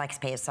 4 flex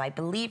pays. So I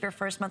believe your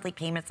first monthly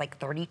payment's like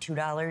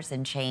 $32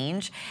 and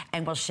change,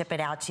 and we'll ship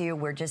it out to you.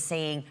 We're just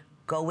saying,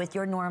 go with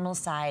your normal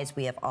size.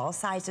 We have all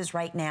sizes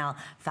right now,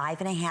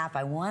 5.5.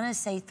 I want to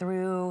say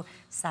through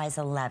size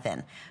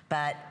 11.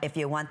 But if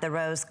you want the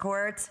rose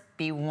quartz,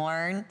 be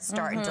warned,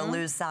 starting to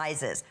lose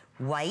sizes.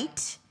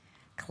 White,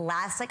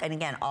 classic, and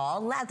again, all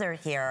leather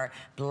here,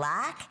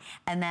 black,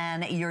 and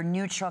then your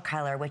neutral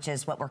color, which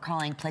is what we're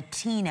calling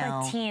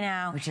platino.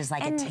 Platino. Which is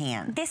like a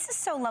tan. This is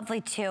so lovely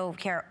too,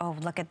 here. Oh,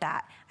 look at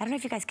that. I don't know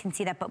if you guys can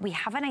see that, but we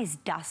have a nice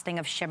dusting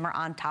of shimmer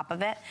on top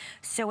of it.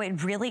 So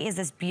it really is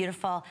this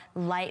beautiful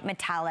light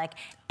metallic.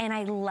 And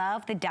I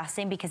love the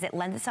dusting because it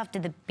lends itself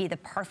to be the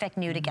perfect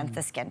nude against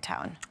the skin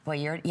tone. Well,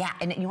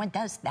 and you know what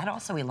does? That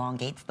also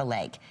elongates the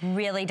leg.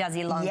 Really does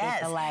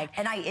elongate the leg.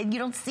 And you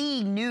don't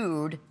see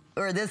nude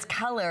or this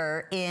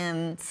color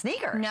in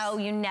sneakers. No,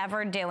 you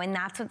never do, and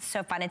that's what's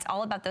so fun. It's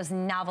all about those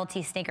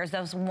novelty sneakers,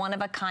 those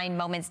one-of-a-kind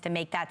moments to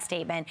make that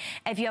statement.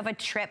 If you have a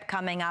trip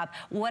coming up,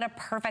 what a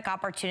perfect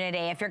opportunity.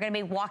 If you're gonna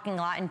be walking a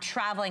lot and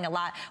traveling a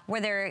lot,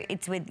 whether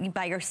it's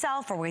by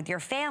yourself or with your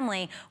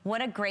family,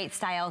 what a great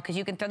style, because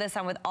you can throw this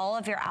on with all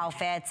of your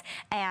outfits,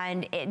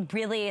 and it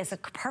really is a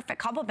perfect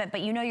complement,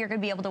 but you know you're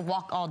gonna be able to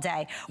walk all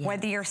day,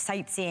 whether you're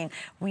sightseeing,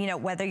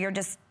 whether you're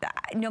just,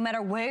 no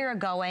matter where you're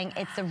going,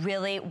 it's a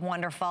really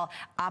wonderful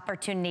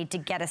opportunity to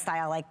get a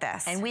style like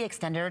this. And we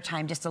extended our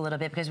time just a little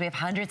bit because we have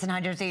hundreds and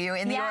hundreds of you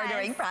in the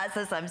ordering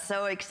process. I'm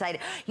so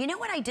excited. You know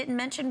what I didn't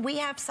mention? We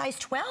have size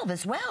 12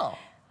 as well.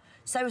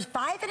 So it was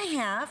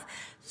 5.5,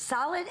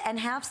 solid and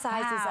half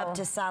sizes up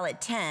to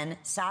solid 10,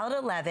 solid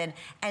 11,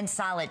 and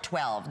solid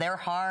 12. They're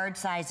hard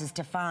sizes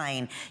to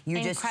find.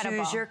 You just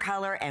choose your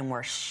color, and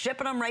we're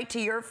shipping them right to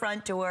your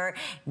front door.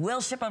 We'll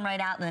ship them right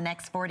out in the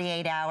next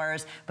 48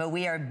 hours, but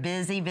we are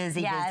busy,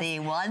 busy, busy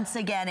once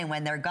again, and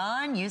when they're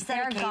gone, you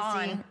said it, Casey.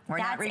 Gone. We're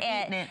not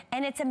repeating it.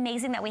 And it's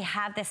amazing that we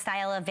have this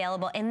style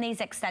available in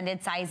these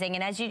extended sizing,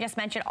 and as you just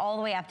mentioned, all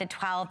the way up to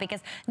 12, because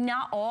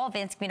not all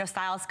Vince Camuto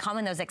styles come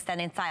in those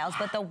extended styles,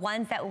 but the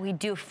ones that we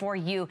do for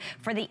you,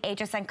 for the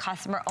HSN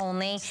customer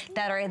only,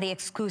 that are the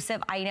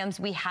exclusive items,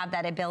 we have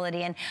that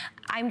ability. And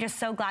I'm just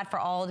so glad for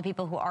all the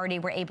people who already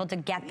were able to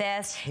get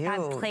this,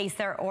 have placed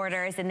their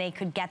orders, and they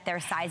could get their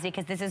size,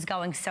 because this is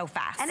going so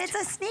fast. And it's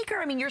a sneaker.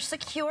 I mean, you're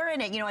secure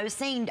in it. You know, I was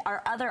saying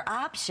our other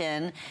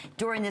option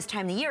during this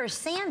time of the year is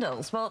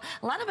sandals. Well,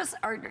 a lot of us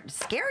are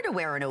scared to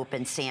wear an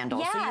open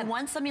sandal, so you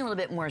want something a little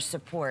bit more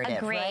supportive,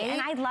 Agree. right?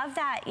 And I love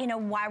that,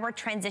 while we're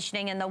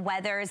transitioning and the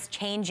weather's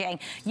changing,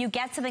 you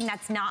get something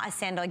that's not not a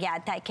sandal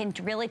yet, that can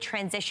really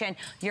transition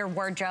your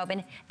wardrobe.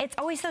 And it's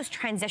always those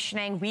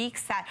transitioning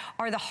weeks that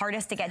are the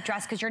hardest to get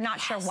dressed because you're not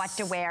sure what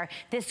to wear.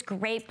 This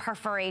great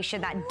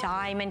perforation, that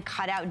diamond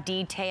cutout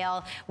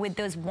detail with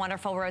those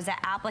wonderful rosette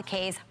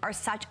appliques are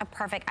such a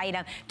perfect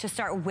item to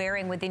start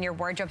wearing within your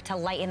wardrobe to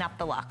lighten up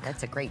the look.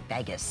 That's a great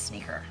Vegas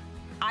sneaker.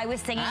 I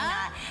was thinking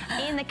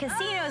that in the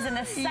casinos and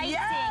the sightseeing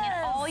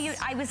and all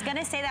I was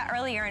gonna say that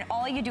earlier, and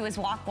all you do is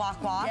walk,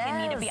 walk, walk,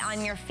 and need to be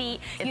on your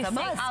feet. You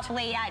stay up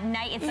late at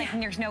night. It's like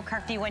there's no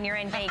curfew when you're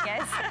in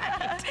Vegas.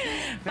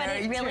 But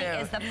it really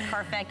is the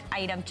perfect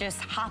item. Just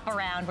hop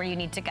around where you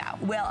need to go.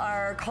 Well,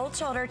 our cold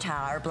shoulder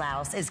towel, our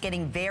blouse, is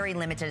getting very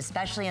limited,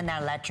 especially in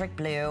that electric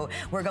blue.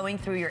 We're going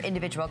through your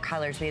individual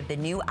colors. We have the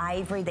new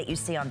ivory that you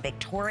see on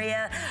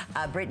Victoria.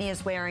 Brittany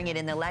is wearing it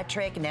in the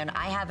electric, and then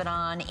I have it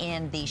on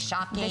in the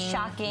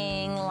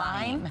shocking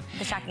lime.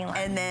 The shocking lime.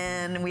 And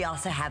then we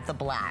also have the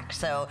black.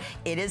 So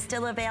it is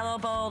still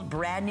available,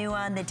 brand new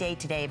on the day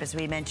today. As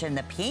we mentioned,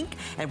 the pink,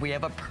 and we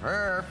have a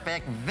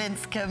perfect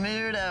Vince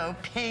Camuto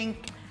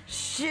pink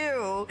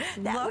shoe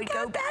that would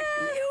go back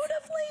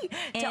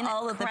beautifully to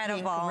all of the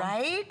pink,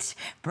 right?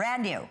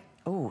 Brand new.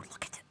 Ooh,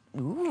 look at it.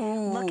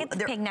 Ooh. Look at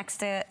the pink next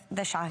to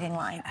the shocking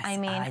line. I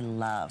mean, I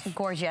love.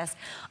 Gorgeous.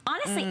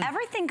 Honestly,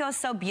 everything goes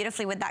so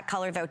beautifully with that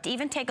color, though. To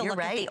even take a look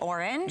at the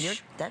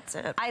orange. That's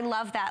it. I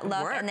love that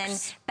look. And then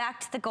back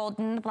to the gold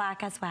and the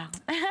black as well.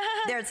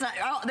 It's not,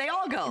 they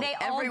all go. They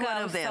Every all go.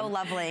 One of them. So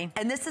lovely.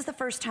 And this is the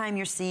first time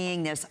you're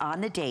seeing this on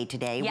the day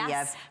today. Yes. We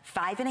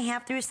have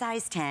 5.5 through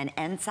size 10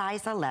 and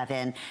size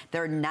 11.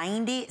 They're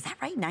 90, is that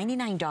right?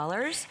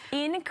 $99?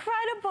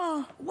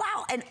 Incredible.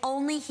 Wow, and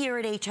only here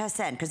at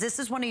HSN, because this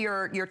is one of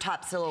your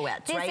top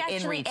silhouettes, this right?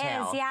 In retail. This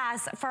actually is,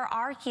 yes. For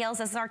our heels,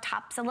 this is our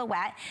top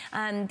silhouette.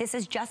 This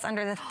is just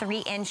under the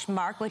 3-inch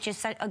mark, which is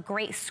such a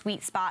great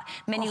sweet spot.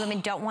 Many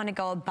women don't want to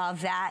go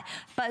above that,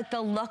 but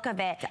the look of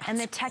it and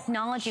the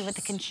technology with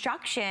the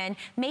construction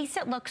makes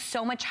it look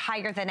so much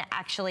higher than it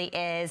actually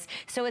is.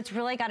 So it's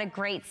really got a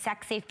great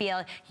sexy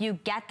feel. You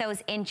get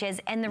those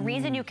inches, and the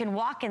reason you can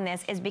walk in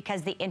this is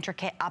because the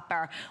intricate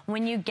upper.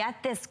 When you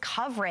get this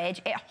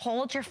coverage, it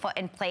holds your foot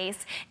in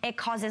place. It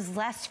causes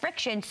less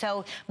friction,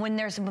 so when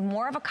there's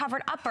more of a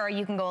covered upper,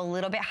 you can go a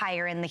little bit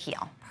higher in the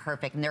heel.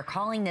 Perfect, and they're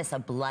calling this a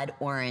blood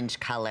orange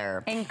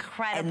color.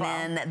 Incredible.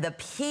 And then the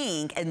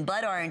pink and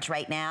blood orange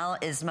right now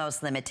is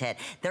most limited.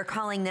 They're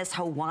calling this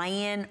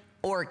Hawaiian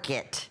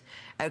Orchid.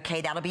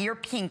 Okay, that'll be your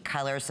pink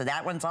color, so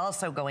that one's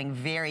also going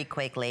very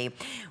quickly.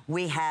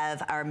 We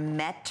have our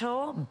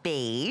metal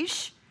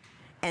beige,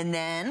 and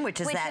then, which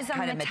is that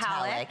kind of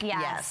metallic.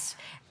 Yes.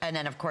 And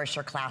then, of course,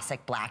 your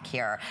classic black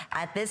here.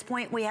 At this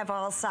point, we have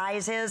all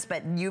sizes,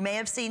 but you may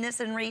have seen this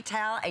in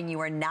retail, and you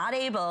are not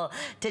able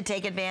to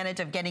take advantage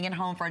of getting it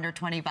home for under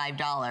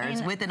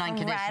 $25 with an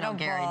unconditional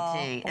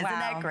guarantee. Isn't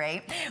that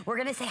great? We're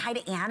going to say hi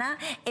to Anna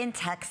in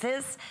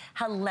Texas.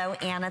 Hello,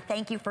 Anna.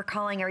 Thank you for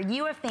calling. Are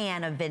you a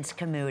fan of Vince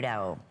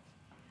Camuto?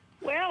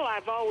 Well,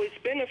 I've always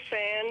been a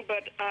fan,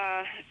 but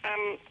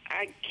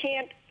I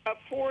can't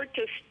afford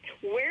to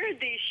wear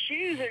these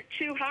shoes. Are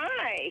too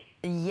high.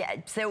 Yeah,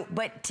 so,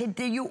 but did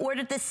you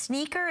order the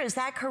sneaker? Is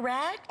that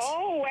correct?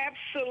 Oh,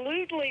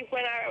 absolutely.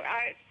 When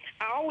I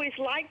always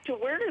liked to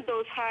wear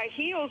those high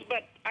heels,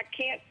 but I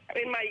can't.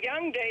 In my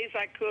young days,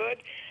 I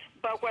could.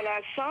 But when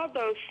I saw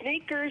those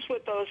sneakers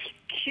with those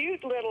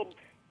cute little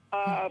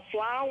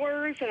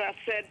flowers, and I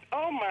said,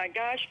 oh my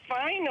gosh,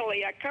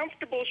 finally a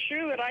comfortable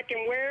shoe that I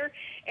can wear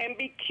and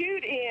be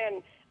cute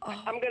in.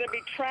 I'm going to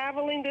be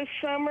traveling this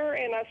summer,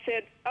 and I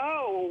said,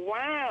 oh,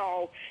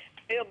 wow,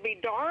 it'll be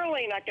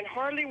darling. I can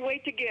hardly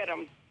wait to get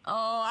them.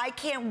 Oh, I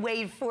can't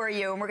wait for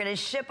you. And we're going to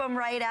ship them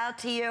right out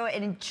to you,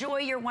 and enjoy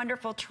your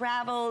wonderful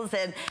travels.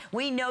 And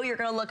we know you're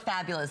going to look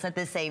fabulous at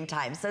the same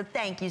time. So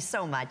thank you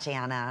so much,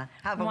 Anna.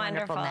 Have a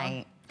wonderful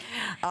night.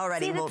 Alrighty.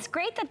 See, it's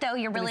great that, though,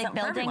 you're really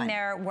building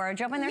their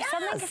wardrobe, and there's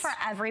something for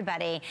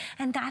everybody.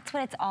 And that's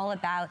what it's all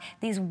about,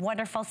 these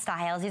wonderful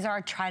styles. These are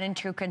our tried and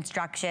true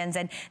constructions,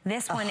 and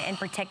this one in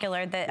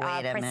particular, the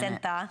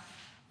Presenta.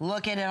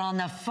 Look at it on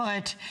the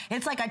foot.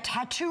 It's like a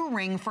tattoo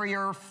ring for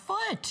your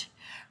foot.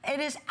 It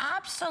is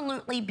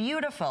absolutely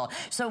beautiful.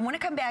 So I want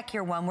to come back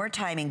here one more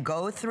time and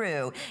go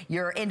through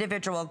your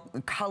individual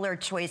color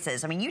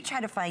choices. I mean, you try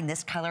to find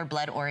this color,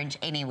 blood orange,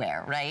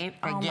 anywhere, right?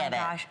 Forget it.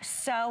 Oh my gosh,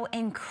 so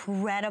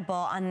incredible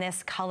on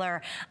this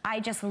color. I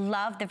just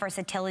love the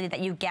versatility that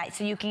you get.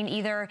 So you can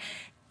either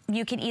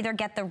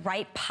get the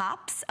right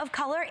pops of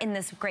color in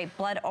this great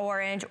blood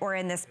orange or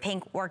in this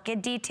pink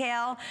orchid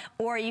detail,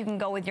 or you can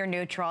go with your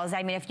neutrals.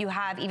 I mean, if you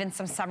have even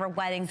some summer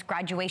weddings,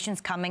 graduations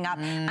coming up,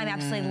 I'm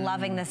absolutely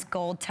loving this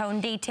gold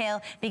tone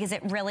detail because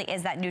it really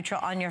is that neutral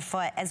on your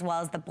foot as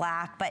well as the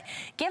black. But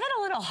give it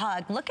a little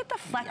hug. Look at the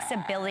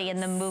flexibility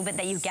and the movement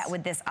that you get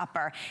with this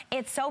upper.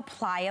 It's so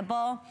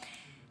pliable.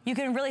 You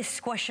can really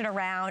squish it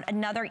around.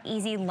 Another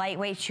easy,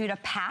 lightweight shoe to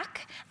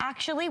pack,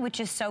 actually,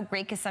 which is so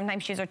great because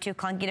sometimes shoes are too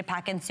clunky to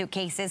pack in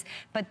suitcases,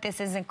 but this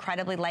is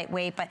incredibly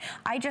lightweight. But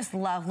I just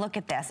love, look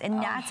at this.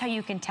 And that's how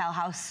you can tell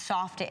how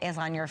soft it is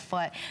on your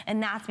foot.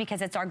 And that's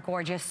because it's our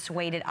gorgeous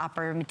suede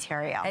upper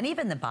material. And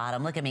even the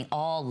bottom, look at me,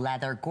 all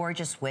leather,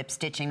 gorgeous whip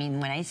stitching. I mean,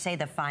 when I say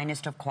the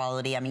finest of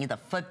quality, I mean the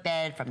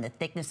footbed, from the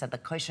thickness of the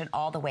cushion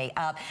all the way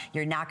up.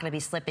 You're not gonna be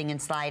slipping and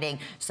sliding.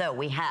 So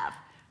we have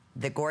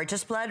the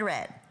gorgeous blood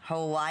red,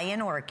 Hawaiian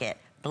orchid,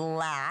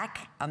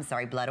 black, I'm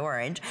sorry, blood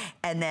orange,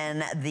 and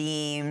then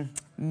the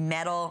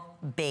metal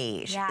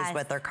beige is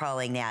what they're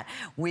calling that.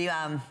 We,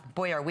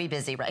 boy, are we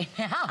busy right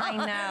now. I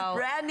know.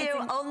 Brand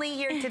new, only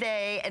here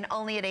today and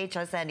only at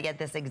HSN to get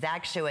this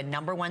exact shoe, a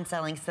 #1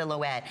 selling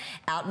silhouette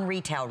out in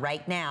retail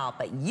right now,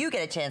 but you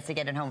get a chance to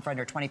get it home for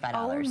under $25.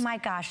 Oh my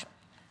gosh.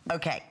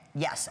 Okay,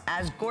 yes,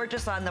 as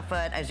gorgeous on the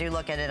foot as you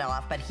look at it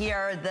off, but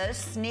here, this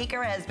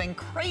sneaker has been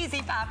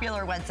crazy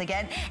popular once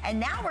again, and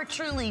now we're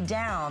truly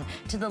down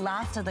to the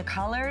last of the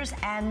colors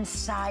and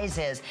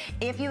sizes.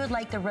 If you would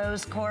like the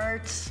rose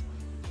quartz,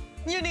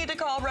 you need to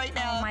call right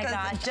now. Oh my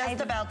gosh. It's just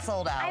about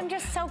sold out. I'm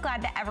just so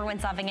glad that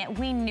everyone's loving it.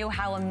 We knew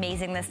how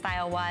amazing this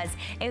style was.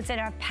 It was an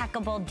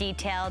impeccable,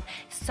 detailed,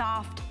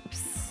 soft,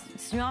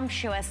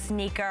 sumptuous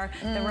sneaker.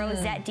 The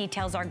rosette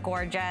details are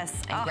gorgeous.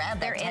 And grab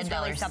that there is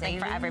really something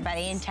for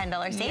everybody, and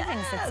 $10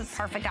 savings. It's a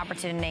perfect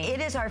opportunity.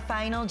 It is our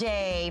final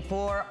day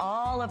for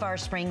all of our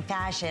spring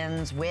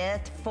fashions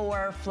with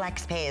 4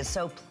 flex pays.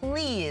 So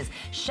please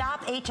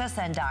shop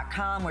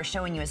hsn.com. We're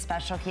showing you a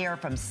special here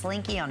from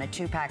Slinky on a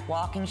 2-pack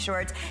walking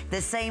shorts.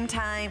 The same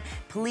time,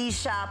 please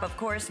shop, of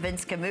course,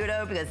 Vince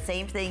Camuto, because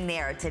same thing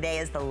there. Today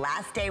is the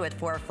last day with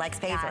 4 flex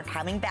pays. We're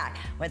coming back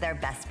with our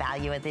best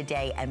value of the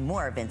day and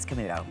more Vince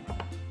Camuto.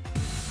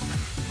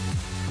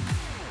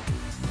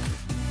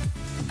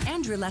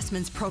 Andrew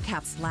Lessman's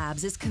ProCaps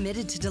Labs is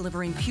committed to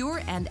delivering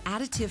pure and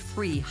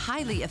additive-free,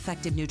 highly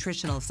effective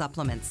nutritional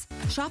supplements.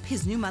 Shop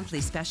his new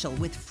monthly special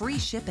with free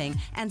shipping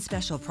and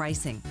special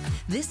pricing.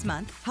 This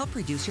month, help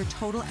reduce your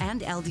total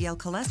and LDL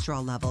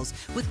cholesterol levels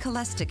with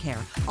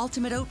Cholesticare,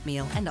 Ultimate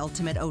Oatmeal, and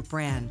Ultimate Oat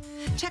Bran.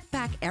 Check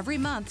back every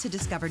month to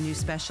discover new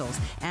specials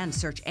and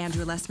search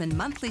Andrew Lessman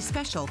Monthly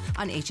Special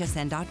on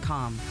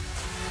hsn.com.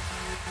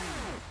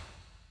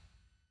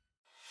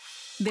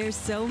 There's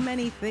so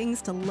many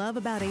things to love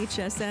about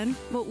HSN,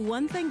 but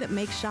one thing that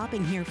makes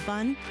shopping here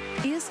fun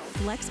is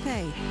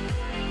FlexPay.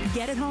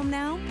 Get it home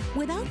now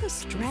without the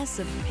stress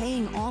of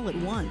paying all at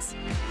once.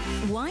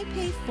 Why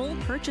pay full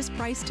purchase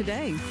price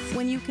today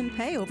when you can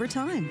pay over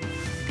time?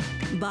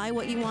 Buy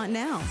what you want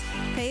now,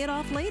 pay it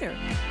off later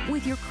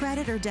with your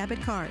credit or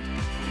debit card.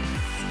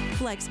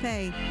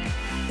 FlexPay.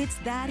 It's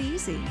that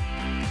easy.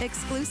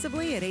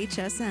 Exclusively at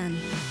HSN.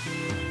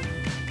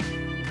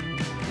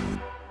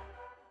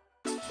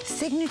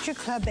 Signature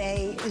Club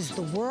A is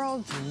the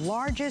world's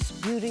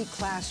largest beauty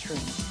classroom.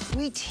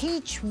 We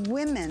teach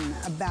women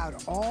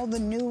about all the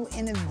new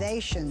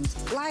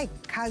innovations like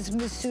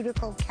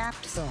cosmeceutical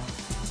capsule.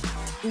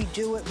 We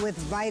do it with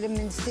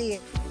vitamin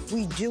C.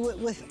 We do it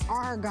with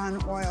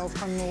argan oil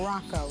from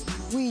Morocco.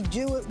 We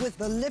do it with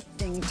the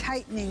lifting,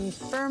 tightening,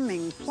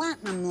 firming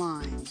platinum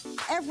line.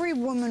 Every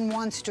woman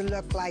wants to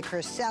look like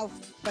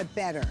herself, but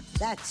better.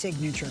 That's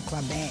Signature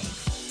Club A.